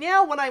am right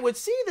now when I would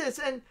see this.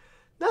 And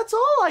that's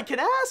all I can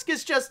ask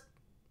is just,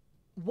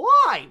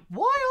 why?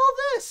 Why all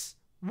this?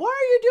 Why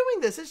are you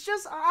doing this? It's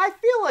just, I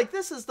feel like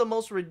this is the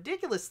most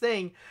ridiculous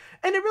thing.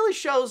 And it really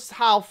shows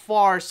how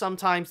far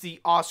sometimes the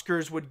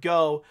Oscars would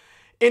go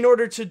in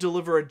order to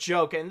deliver a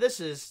joke. And this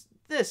is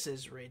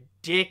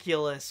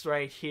ridiculous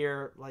right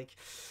here. Like,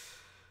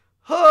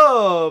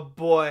 oh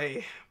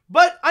boy.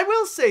 But I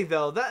will say,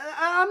 though, that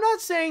I'm not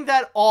saying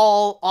that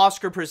all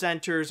Oscar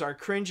presenters are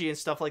cringy and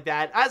stuff like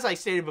that. As I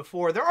stated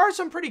before, there are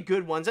some pretty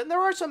good ones, and there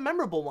are some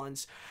memorable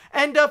ones.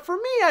 And for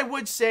me, I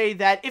would say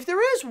that if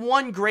there is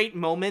one great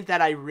moment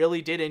that I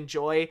really did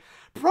enjoy,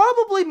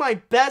 probably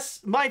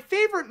my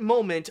favorite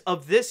moment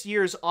of this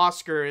year's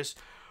Oscars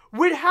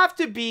would have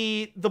to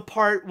be the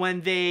part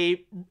when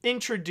they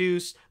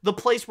introduced The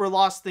Place Where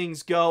Lost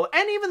Things Go,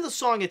 and even the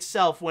song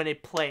itself when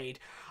it played.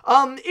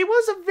 It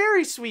was a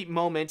very sweet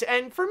moment,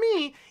 and for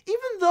me,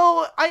 even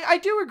though I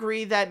do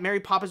agree that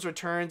Mary Poppins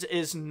Returns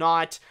is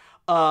not,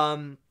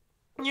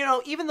 you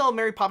know, even though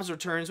Mary Poppins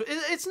Returns,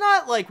 it's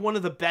not like one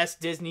of the best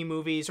Disney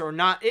movies, or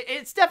not,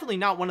 it's definitely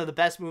not one of the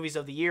best movies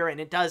of the year, and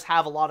it does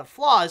have a lot of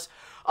flaws.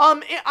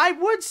 I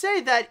would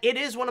say that it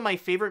is one of my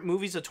favorite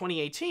movies of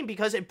 2018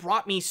 because it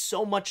brought me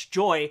so much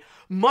joy,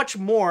 much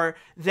more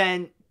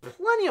than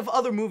plenty of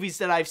other movies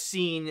that I've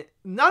seen,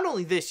 not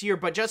only this year,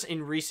 but just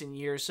in recent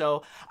years.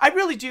 So I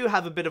really do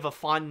have a bit of a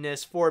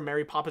fondness for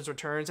Mary Poppins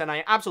Returns, and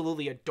I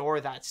absolutely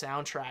adore that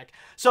soundtrack.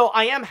 So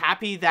I am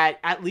happy that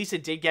at least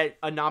it did get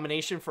a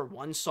nomination for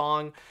one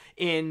song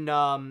in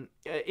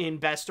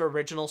Best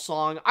Original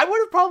Song. I would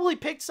have probably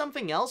picked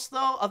something else,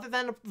 though, other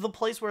than The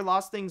Place Where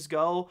Lost Things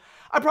Go.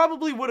 I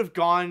probably would have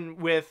gone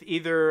with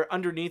either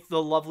Underneath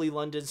the Lovely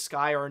London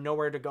Sky or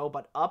Nowhere to Go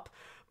But Up.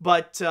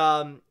 But,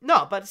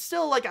 no, but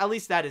still, like, at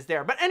least that is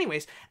there. But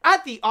anyways,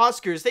 at the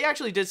Oscars, they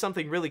actually did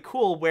something really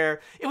cool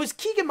where it was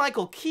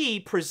Keegan-Michael Key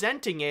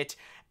presenting it,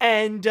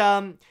 and,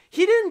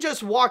 he didn't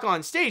just walk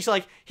on stage,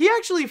 like, he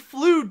actually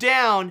flew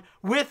down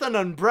with an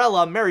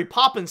umbrella, Mary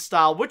Poppins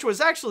style, which was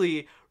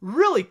actually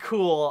really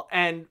cool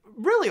and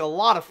really a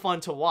lot of fun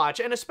to watch.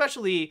 And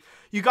especially,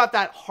 you got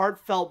that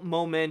heartfelt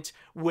moment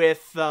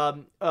with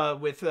Bette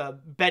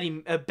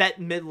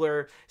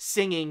Midler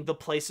singing The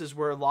Places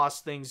Where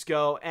Lost Things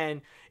Go,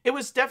 and it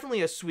was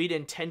definitely a sweet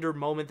and tender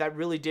moment that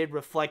really did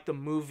reflect the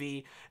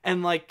movie,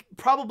 and like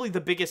probably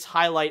the biggest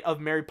highlight of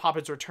Mary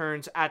Poppins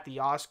Returns at the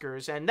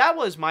Oscars. And that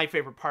was my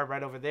favorite part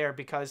right over there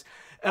because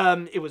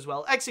it was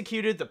well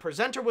executed, the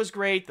presenter was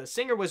great, the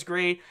singer was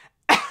great,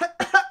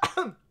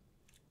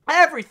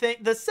 everything,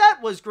 the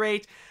set was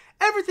great,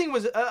 everything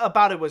was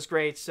about it was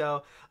great.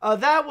 So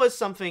that was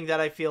something that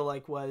I feel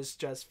like was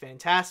just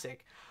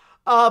fantastic.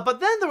 But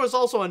then there was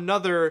also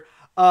another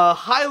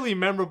highly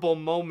memorable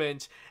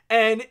moment,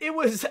 and it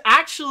was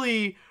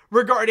actually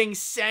regarding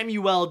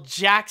Samuel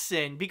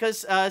Jackson,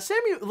 because there was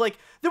a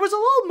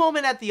little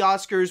moment at the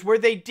Oscars where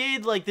they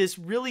did like this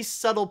really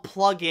subtle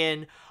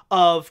plug-in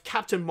of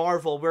Captain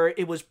Marvel, where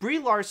it was Brie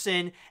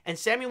Larson and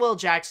Samuel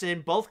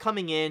Jackson both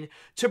coming in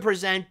to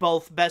present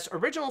both Best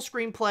Original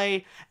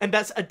Screenplay and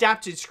Best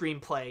Adapted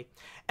Screenplay.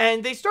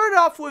 And they started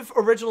off with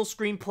Original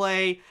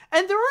Screenplay,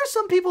 and there are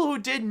some people who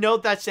did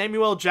note that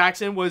Samuel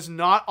Jackson was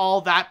not all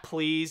that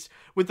pleased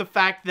with the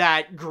fact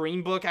that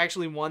Green Book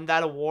actually won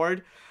that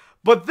award.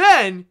 But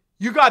then,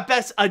 you got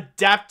Best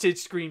Adapted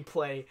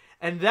Screenplay,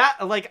 and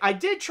that, like, I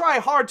did try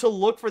hard to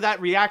look for that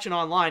reaction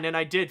online, and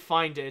I did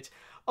find it.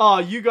 Oh,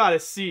 you gotta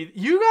see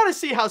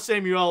how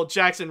Samuel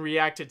Jackson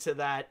reacted to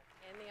that.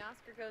 And the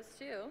Oscar goes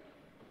to...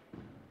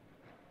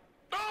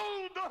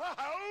 Oh, the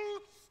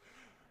house!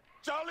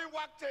 Charlie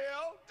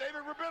Wachtell,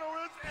 David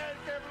Rabinowitz, and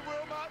Kevin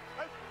Wilmot,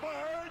 and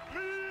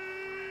please!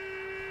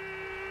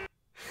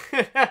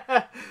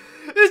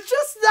 It's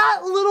just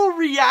that little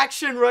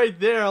reaction right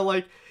there,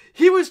 like,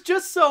 he was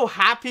just so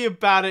happy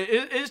about it.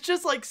 It's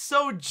just, like,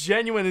 so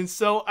genuine and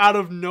so out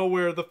of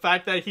nowhere, the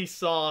fact that he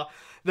saw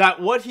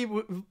that what he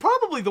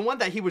probably the one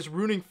that he was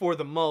rooting for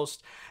the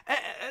most.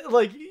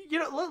 Like, you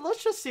know,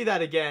 let's just see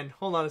that again.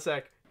 Hold on a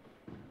sec.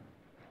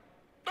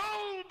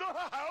 Oh, the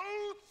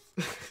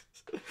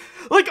house!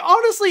 Like,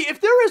 honestly,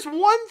 if there is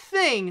one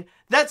thing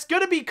that's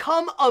gonna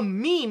become a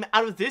meme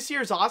out of this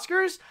year's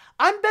Oscars,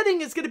 I'm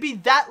betting it's gonna be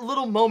that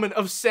little moment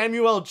of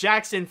Samuel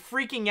Jackson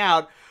freaking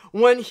out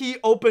when he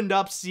opened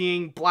up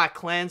seeing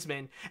BlackKklansman.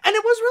 And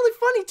it was really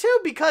funny too,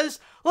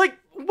 because like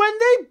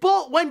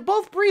when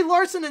both Brie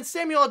Larson and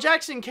Samuel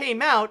Jackson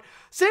came out,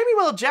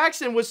 Samuel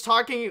Jackson was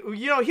talking,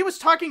 you know, he was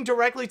talking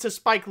directly to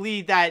Spike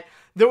Lee that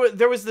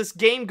there was this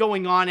game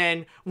going on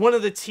and one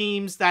of the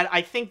teams that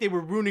I think they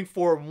were rooting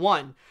for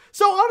won.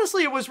 So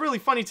honestly, it was really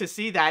funny to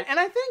see that, and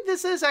I think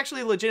this is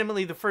actually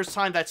legitimately the first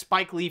time that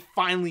Spike Lee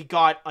finally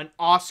got an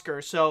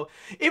Oscar, so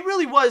it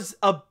really was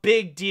a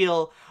big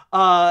deal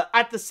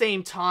at the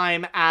same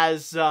time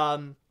as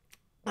like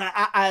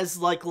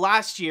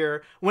last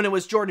year when it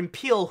was Jordan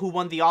Peele who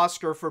won the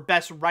Oscar for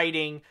Best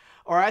Writing,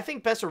 or I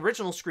think Best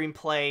Original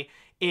Screenplay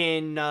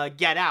in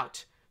Get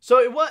Out. So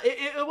it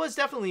was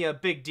definitely a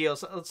big deal.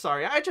 So,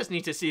 sorry, I just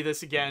need to see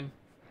this again.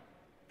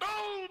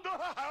 Oh, the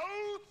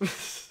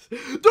house!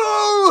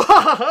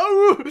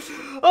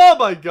 Oh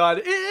my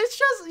god, it's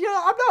just, you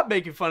know, I'm not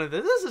making fun of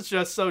this. This is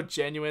just so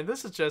genuine.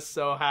 This is just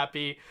so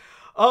happy.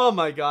 Oh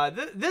my god,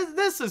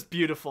 this is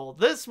beautiful.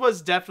 This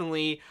was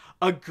definitely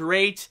a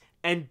great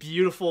and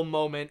beautiful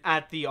moment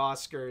at the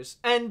Oscars.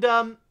 And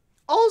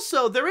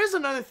also, there is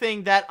another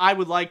thing that I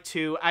would like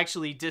to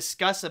actually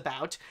discuss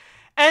about,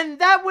 and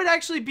that would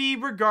actually be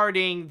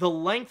regarding the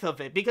length of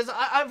it, because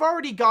I've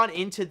already gone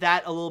into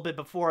that a little bit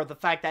before, the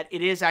fact that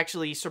it is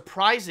actually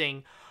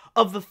surprising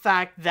of the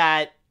fact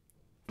that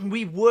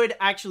we would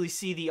actually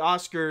see the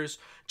Oscars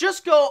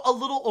just go a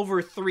little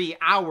over 3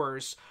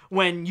 hours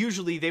when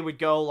usually they would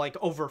go like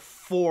over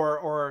 4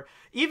 or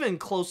even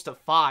close to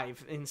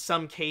 5 in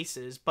some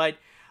cases. But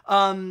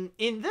in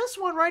this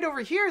one right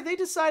over here, they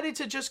decided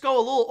to just go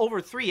a little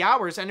over 3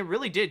 hours, and it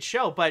really did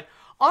show. But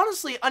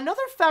honestly,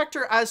 another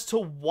factor as to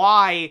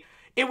why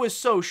it was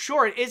so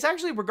short is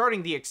actually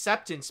regarding the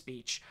acceptance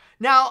speech.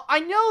 Now, I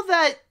know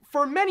that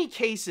for many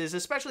cases,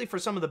 especially for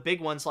some of the big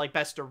ones like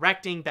Best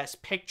Directing,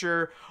 Best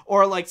Picture,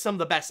 or like some of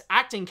the Best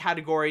Acting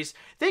categories,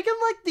 they can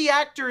let the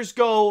actors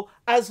go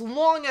as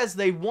long as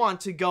they want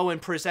to go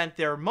and present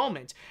their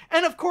moment.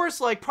 And of course,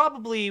 like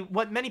probably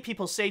what many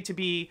people say to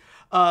be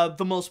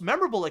the most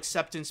memorable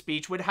acceptance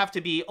speech would have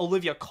to be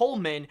Olivia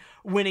Colman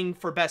winning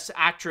for Best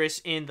Actress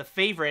in The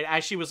Favorite,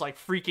 as she was like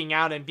freaking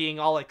out and being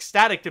all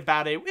ecstatic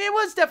about it. It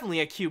was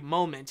definitely a cute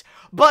moment.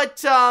 But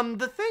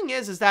the thing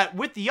is that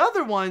with the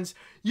other ones,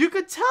 you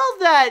could tell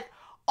that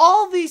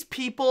all these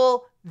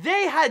people,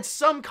 they had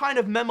some kind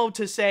of memo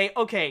to say,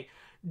 okay,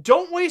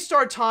 don't waste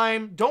our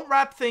time, don't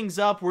wrap things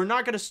up, we're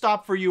not going to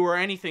stop for you or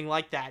anything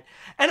like that.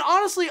 And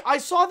honestly, I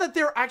saw that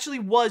there actually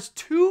was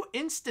 2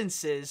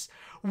 instances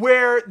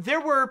where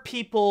there were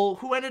people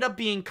who ended up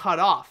being cut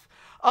off.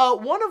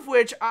 One of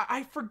which,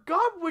 I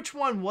forgot which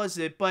one was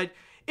it, but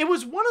it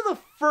was one of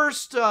the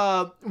first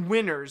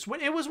winners.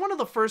 It was one of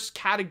the first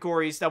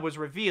categories that was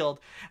revealed.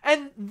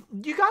 And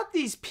you got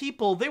these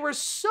people, they were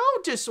so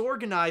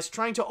disorganized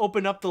trying to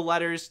open up the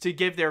letters to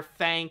give their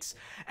thanks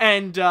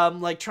and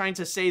like trying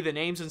to say the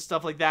names and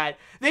stuff like that.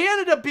 They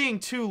ended up being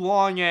too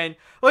long, and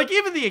like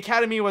even the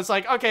Academy was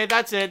like, okay,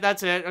 that's it.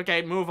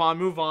 Okay, move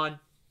on.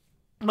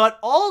 But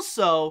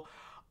also,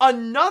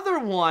 another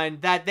one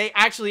that they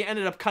actually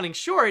ended up cutting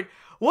short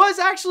was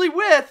actually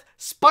with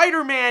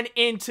Spider-Man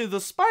Into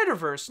the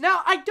Spider-Verse.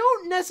 Now, I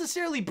don't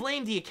necessarily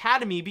blame the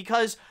Academy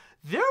because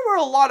there were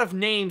a lot of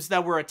names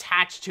that were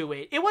attached to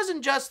it. It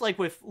wasn't just like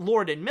with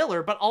Lord and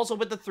Miller, but also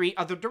with the 3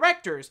 other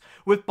directors,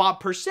 with Bob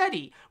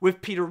Persetti,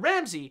 with Peter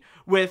Ramsey,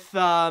 with,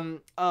 who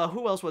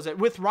else was it?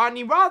 With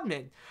Rodney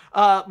Rothman.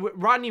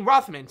 Rodney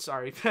Rothman,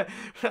 sorry.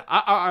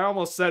 I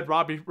almost said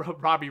Robbie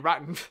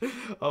Rotten.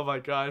 Oh my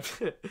god.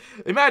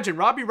 Imagine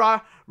Robbie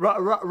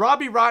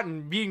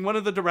Rotten being one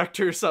of the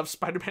directors of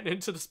Spider-Man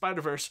Into the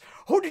Spider-Verse.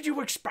 Who did you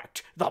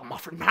expect? The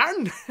Muffin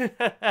Man?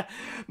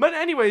 But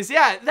anyways,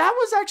 yeah, that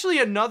was actually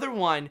another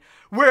one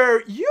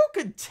where you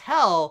could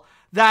tell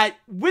that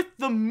with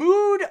the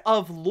mood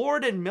of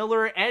Lord and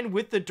Miller and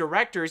with the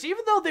directors,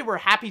 even though they were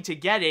happy to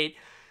get it,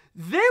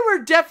 they were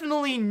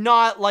definitely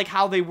not like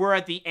how they were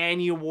at the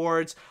Annie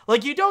Awards.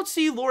 Like, you don't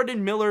see Lord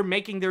and Miller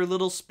making their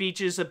little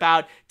speeches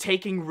about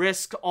taking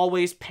risks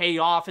always pay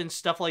off and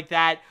stuff like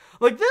that.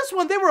 Like, this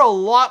one, they were a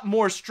lot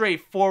more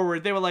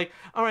straightforward. They were like,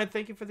 all right,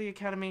 thank you for the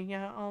Academy.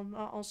 Yeah,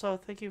 also,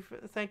 thank you,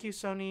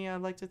 Sony.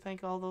 I'd like to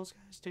thank all those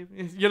guys, too.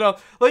 You know,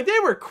 like, they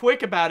were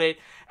quick about it.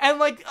 And,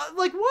 like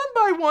one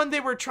by one, they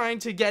were trying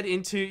to get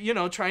into, you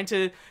know, trying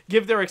to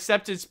give their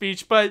acceptance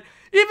speech. But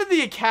even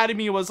the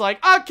Academy was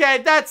like,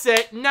 okay, that's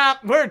it. Nah,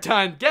 we're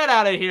done. Get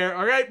out of here,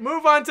 all right?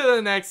 Move on to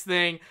the next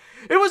thing.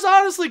 It was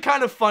honestly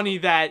kind of funny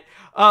that,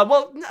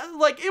 well,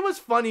 like, it was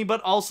funny,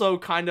 but also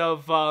kind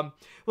of,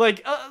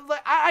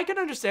 I can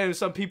understand if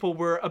some people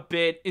were a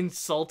bit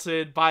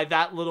insulted by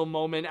that little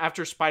moment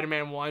after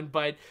Spider-Man 1,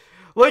 but,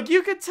 like,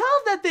 you could tell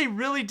that they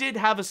really did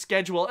have a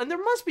schedule, and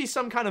there must be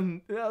some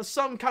kind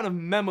of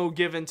memo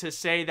given to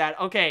say that,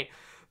 okay,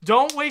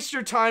 don't waste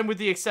your time with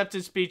the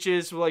acceptance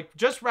speeches, like,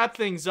 just wrap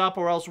things up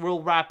or else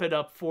we'll wrap it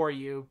up for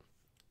you.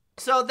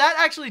 So that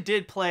actually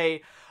did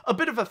play a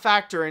bit of a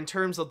factor in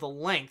terms of the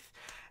length.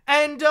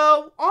 And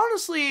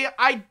honestly,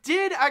 I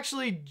did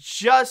actually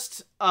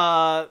just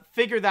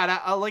figure that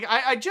out. Like,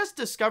 I just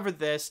discovered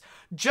this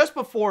just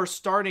before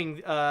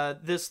starting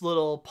this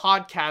little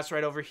podcast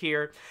right over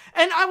here.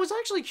 And I was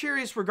actually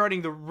curious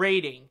regarding the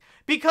rating.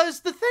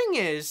 Because the thing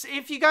is,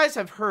 if you guys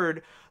have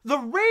heard, the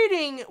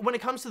rating when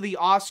it comes to the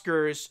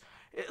Oscars,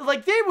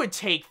 like, they would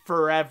take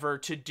forever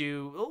to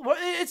do.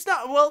 It's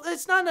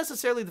not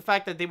necessarily the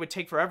fact that they would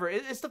take forever.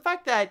 It's the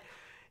fact that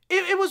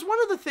it was one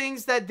of the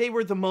things that they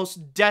were the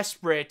most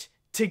desperate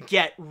to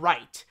get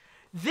right.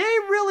 They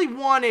really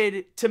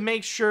wanted to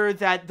make sure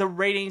that the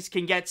ratings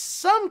can get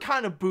some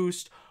kind of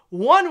boost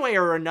one way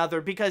or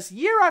another, because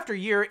year after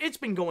year, it's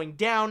been going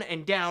down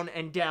and down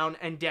and down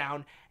and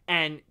down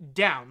and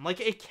down. Like,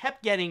 it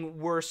kept getting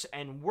worse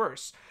and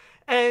worse.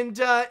 And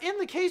in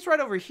the case right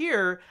over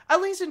here,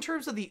 at least in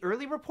terms of the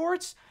early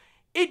reports,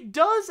 it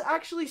does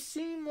actually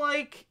seem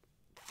like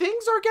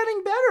things are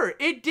getting better.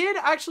 It did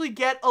actually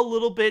get a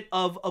little bit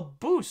of a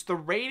boost. The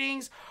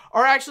ratings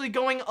are actually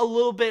going a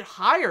little bit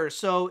higher,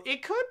 so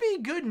it could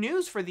be good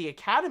news for the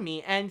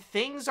Academy, and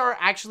things are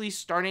actually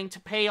starting to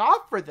pay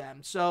off for them.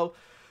 So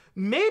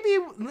maybe,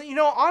 you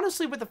know,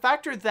 honestly, with the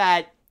factor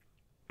that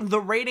the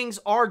ratings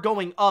are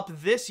going up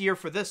this year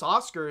for this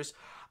Oscars,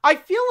 I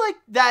feel like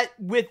that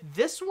with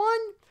this one,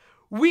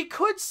 we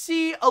could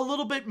see a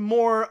little bit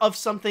more of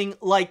something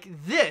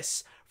like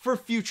this for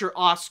future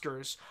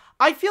Oscars.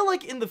 I feel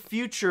like in the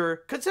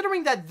future,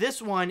 considering that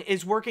this one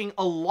is working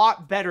a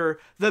lot better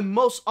than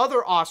most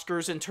other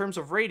Oscars in terms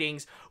of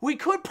ratings, we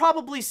could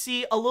probably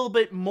see a little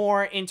bit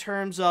more in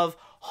terms of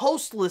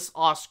hostless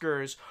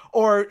Oscars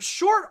or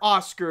short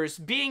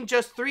Oscars being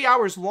just 3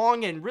 hours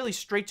long and really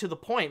straight to the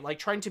point, like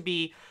trying to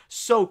be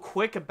so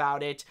quick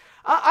about it.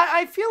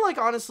 I feel like,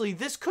 honestly,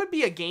 this could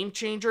be a game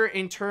changer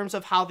in terms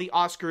of how the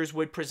Oscars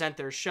would present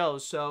their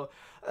shows. So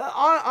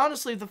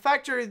honestly, the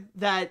factor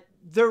that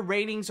their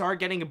ratings are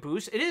getting a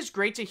boost. It is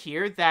great to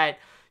hear that,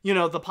 you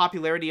know, the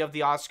popularity of the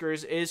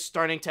Oscars is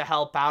starting to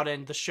help out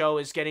and the show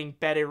is getting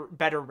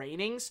better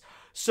ratings.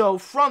 So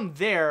from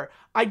there,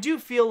 I do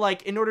feel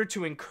like in order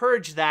to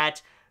encourage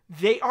that,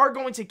 they are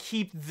going to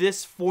keep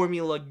this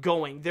formula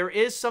going. There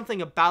is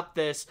something about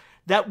this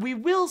that we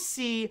will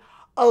see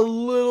a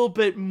little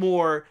bit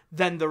more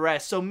than the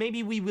rest. So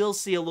maybe we will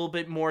see a little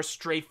bit more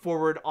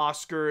straightforward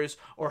Oscars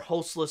or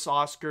hostless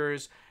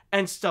Oscars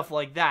and stuff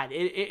like that.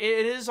 It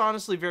is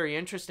honestly very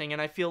interesting,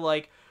 and I feel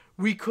like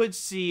we could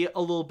see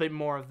a little bit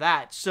more of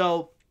that.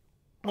 So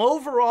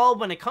overall,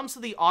 when it comes to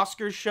the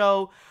Oscars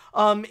show,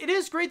 it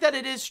is great that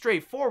it is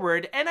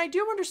straightforward, and I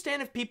do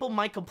understand if people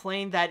might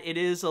complain that it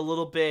is a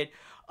little bit,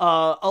 a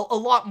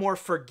lot more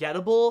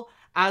forgettable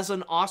as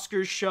an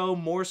Oscars show,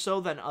 more so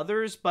than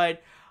others,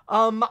 but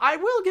I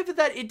will give it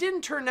that it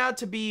didn't turn out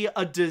to be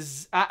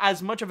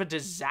as much of a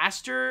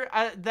disaster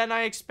than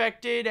I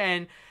expected,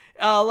 and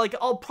like,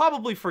 I'll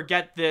probably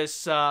forget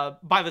this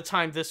by the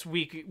time this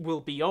week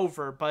will be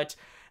over, but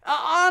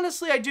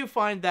honestly, I do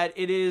find that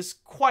it is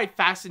quite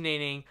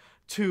fascinating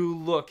to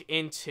look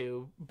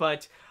into.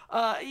 But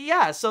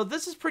yeah, so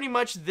this is pretty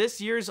much this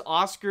year's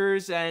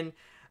Oscars, and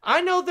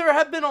I know there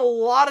have been a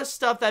lot of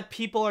stuff that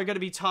people are going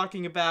to be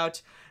talking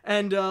about,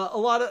 and a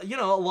lot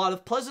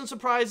of pleasant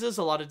surprises,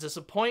 a lot of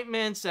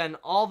disappointments, and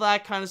all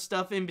that kind of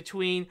stuff in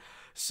between.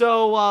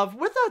 So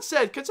with that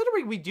said,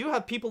 considering we do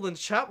have people in the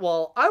chat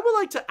wall, I would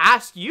like to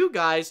ask you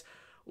guys,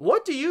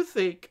 what do you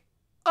think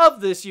of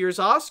this year's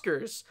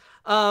Oscars?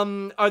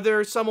 Are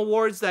there some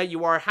awards that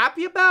you are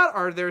happy about?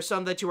 Are there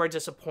some that you are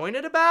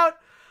disappointed about?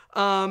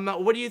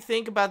 What do you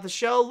think about the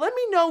show? Let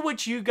me know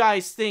what you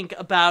guys think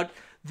about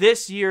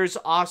this year's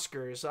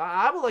Oscars.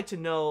 I would like to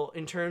know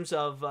in terms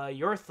of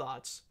your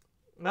thoughts.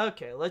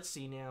 Okay, let's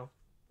see now.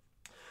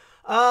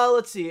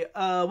 Let's see.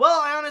 Well,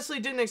 I honestly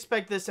didn't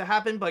expect this to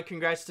happen, but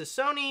congrats to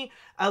Sony.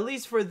 At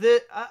least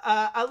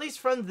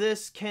from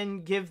this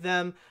can give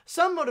them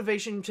some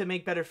motivation to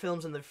make better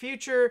films in the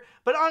future.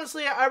 But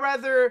honestly, I'd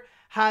rather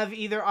have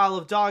either Isle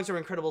of Dogs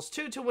or Incredibles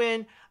 2 to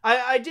win.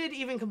 I did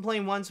even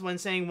complain once when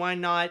saying, why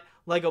not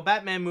Lego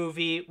Batman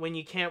movie when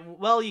you can't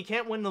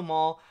win them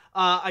all.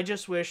 I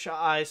just wish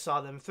I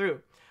saw them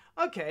through.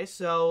 Okay,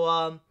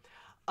 so,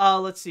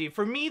 let's see.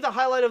 For me, the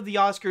highlight of the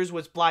Oscars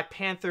was Black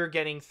Panther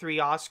getting 3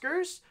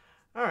 Oscars.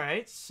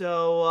 Alright,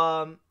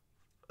 so,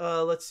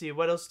 let's see.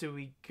 What else do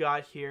we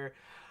got here?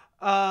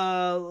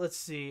 Let's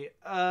see.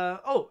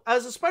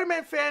 As a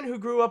Spider-Man fan who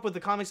grew up with the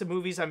comics and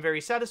movies, I'm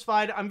very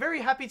satisfied. I'm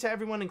very happy to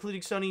everyone,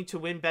 including Sony, to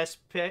win Best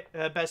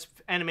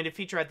Animated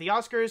Feature at the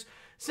Oscars.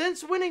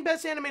 Since winning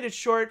Best Animated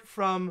Short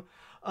from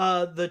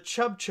the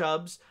Chub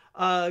Chubs,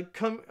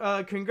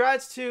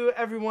 congrats to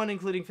everyone,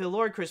 including Phil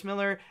Lord, Chris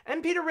Miller,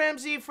 and Peter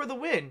Ramsey for the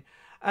win.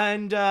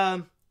 And,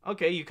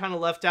 okay, you kind of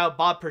left out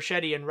Bob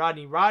Perschetti and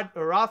Rodney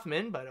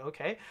Rothman, but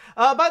okay.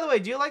 By the way,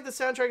 do you like the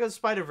soundtrack of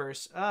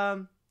Spider-Verse?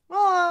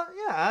 Well,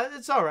 yeah,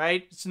 it's all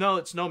right. It's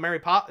no Mary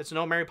Poppins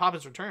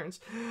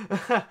Returns.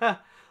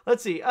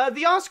 Let's see.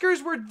 The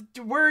Oscars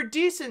were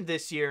decent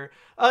this year.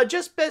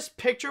 Just Best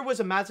Picture was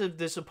a massive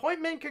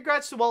disappointment.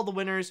 Congrats to all the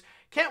winners.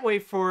 Can't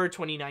wait for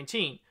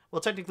 2019.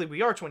 Well, technically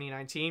we are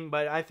 2019,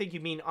 but I think you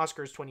mean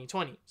Oscars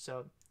 2020.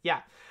 So,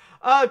 yeah.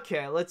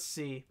 Okay, let's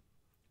see.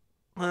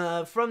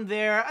 From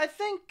there, I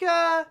think,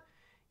 yeah,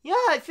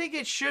 I think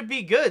it should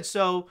be good.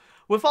 So,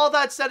 with all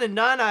that said and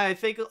done, I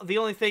think the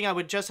only thing I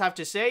would just have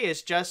to say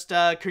is just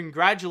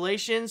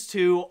congratulations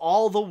to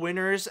all the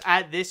winners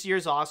at this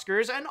year's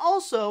Oscars, and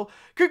also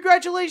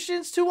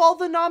congratulations to all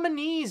the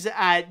nominees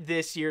at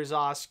this year's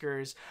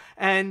Oscars.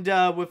 And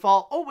with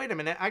all... Oh, wait a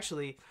minute.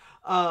 Actually,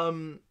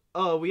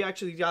 we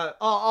actually got...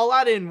 I'll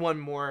add in one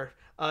more,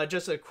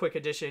 just a quick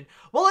addition.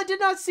 While I did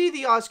not see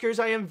the Oscars,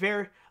 I am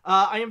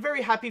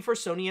very happy for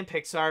Sony and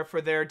Pixar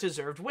for their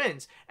deserved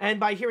wins. And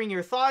by hearing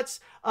your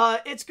thoughts,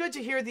 it's good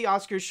to hear the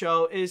Oscars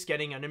show is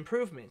getting an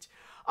improvement.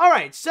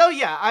 Alright, so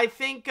yeah, I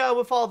think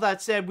with all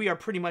that said, we are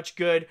pretty much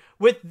good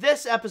with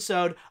this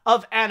episode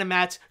of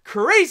AniMat's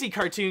Crazy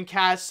Cartoon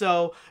Cast.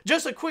 So,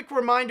 just a quick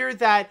reminder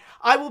that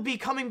I will be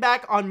coming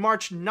back on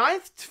March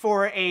 9th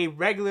for a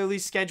regularly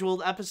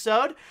scheduled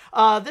episode.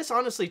 This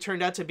honestly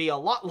turned out to be a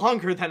lot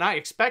longer than I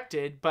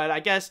expected, but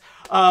I guess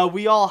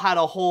we all had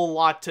a whole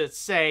lot to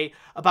say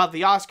about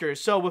the Oscars.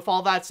 So, with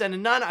all that said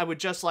and done, I would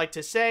just like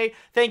to say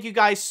thank you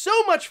guys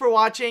so much for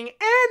watching,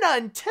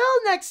 and until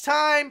next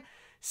time,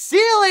 see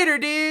you later,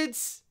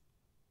 dudes!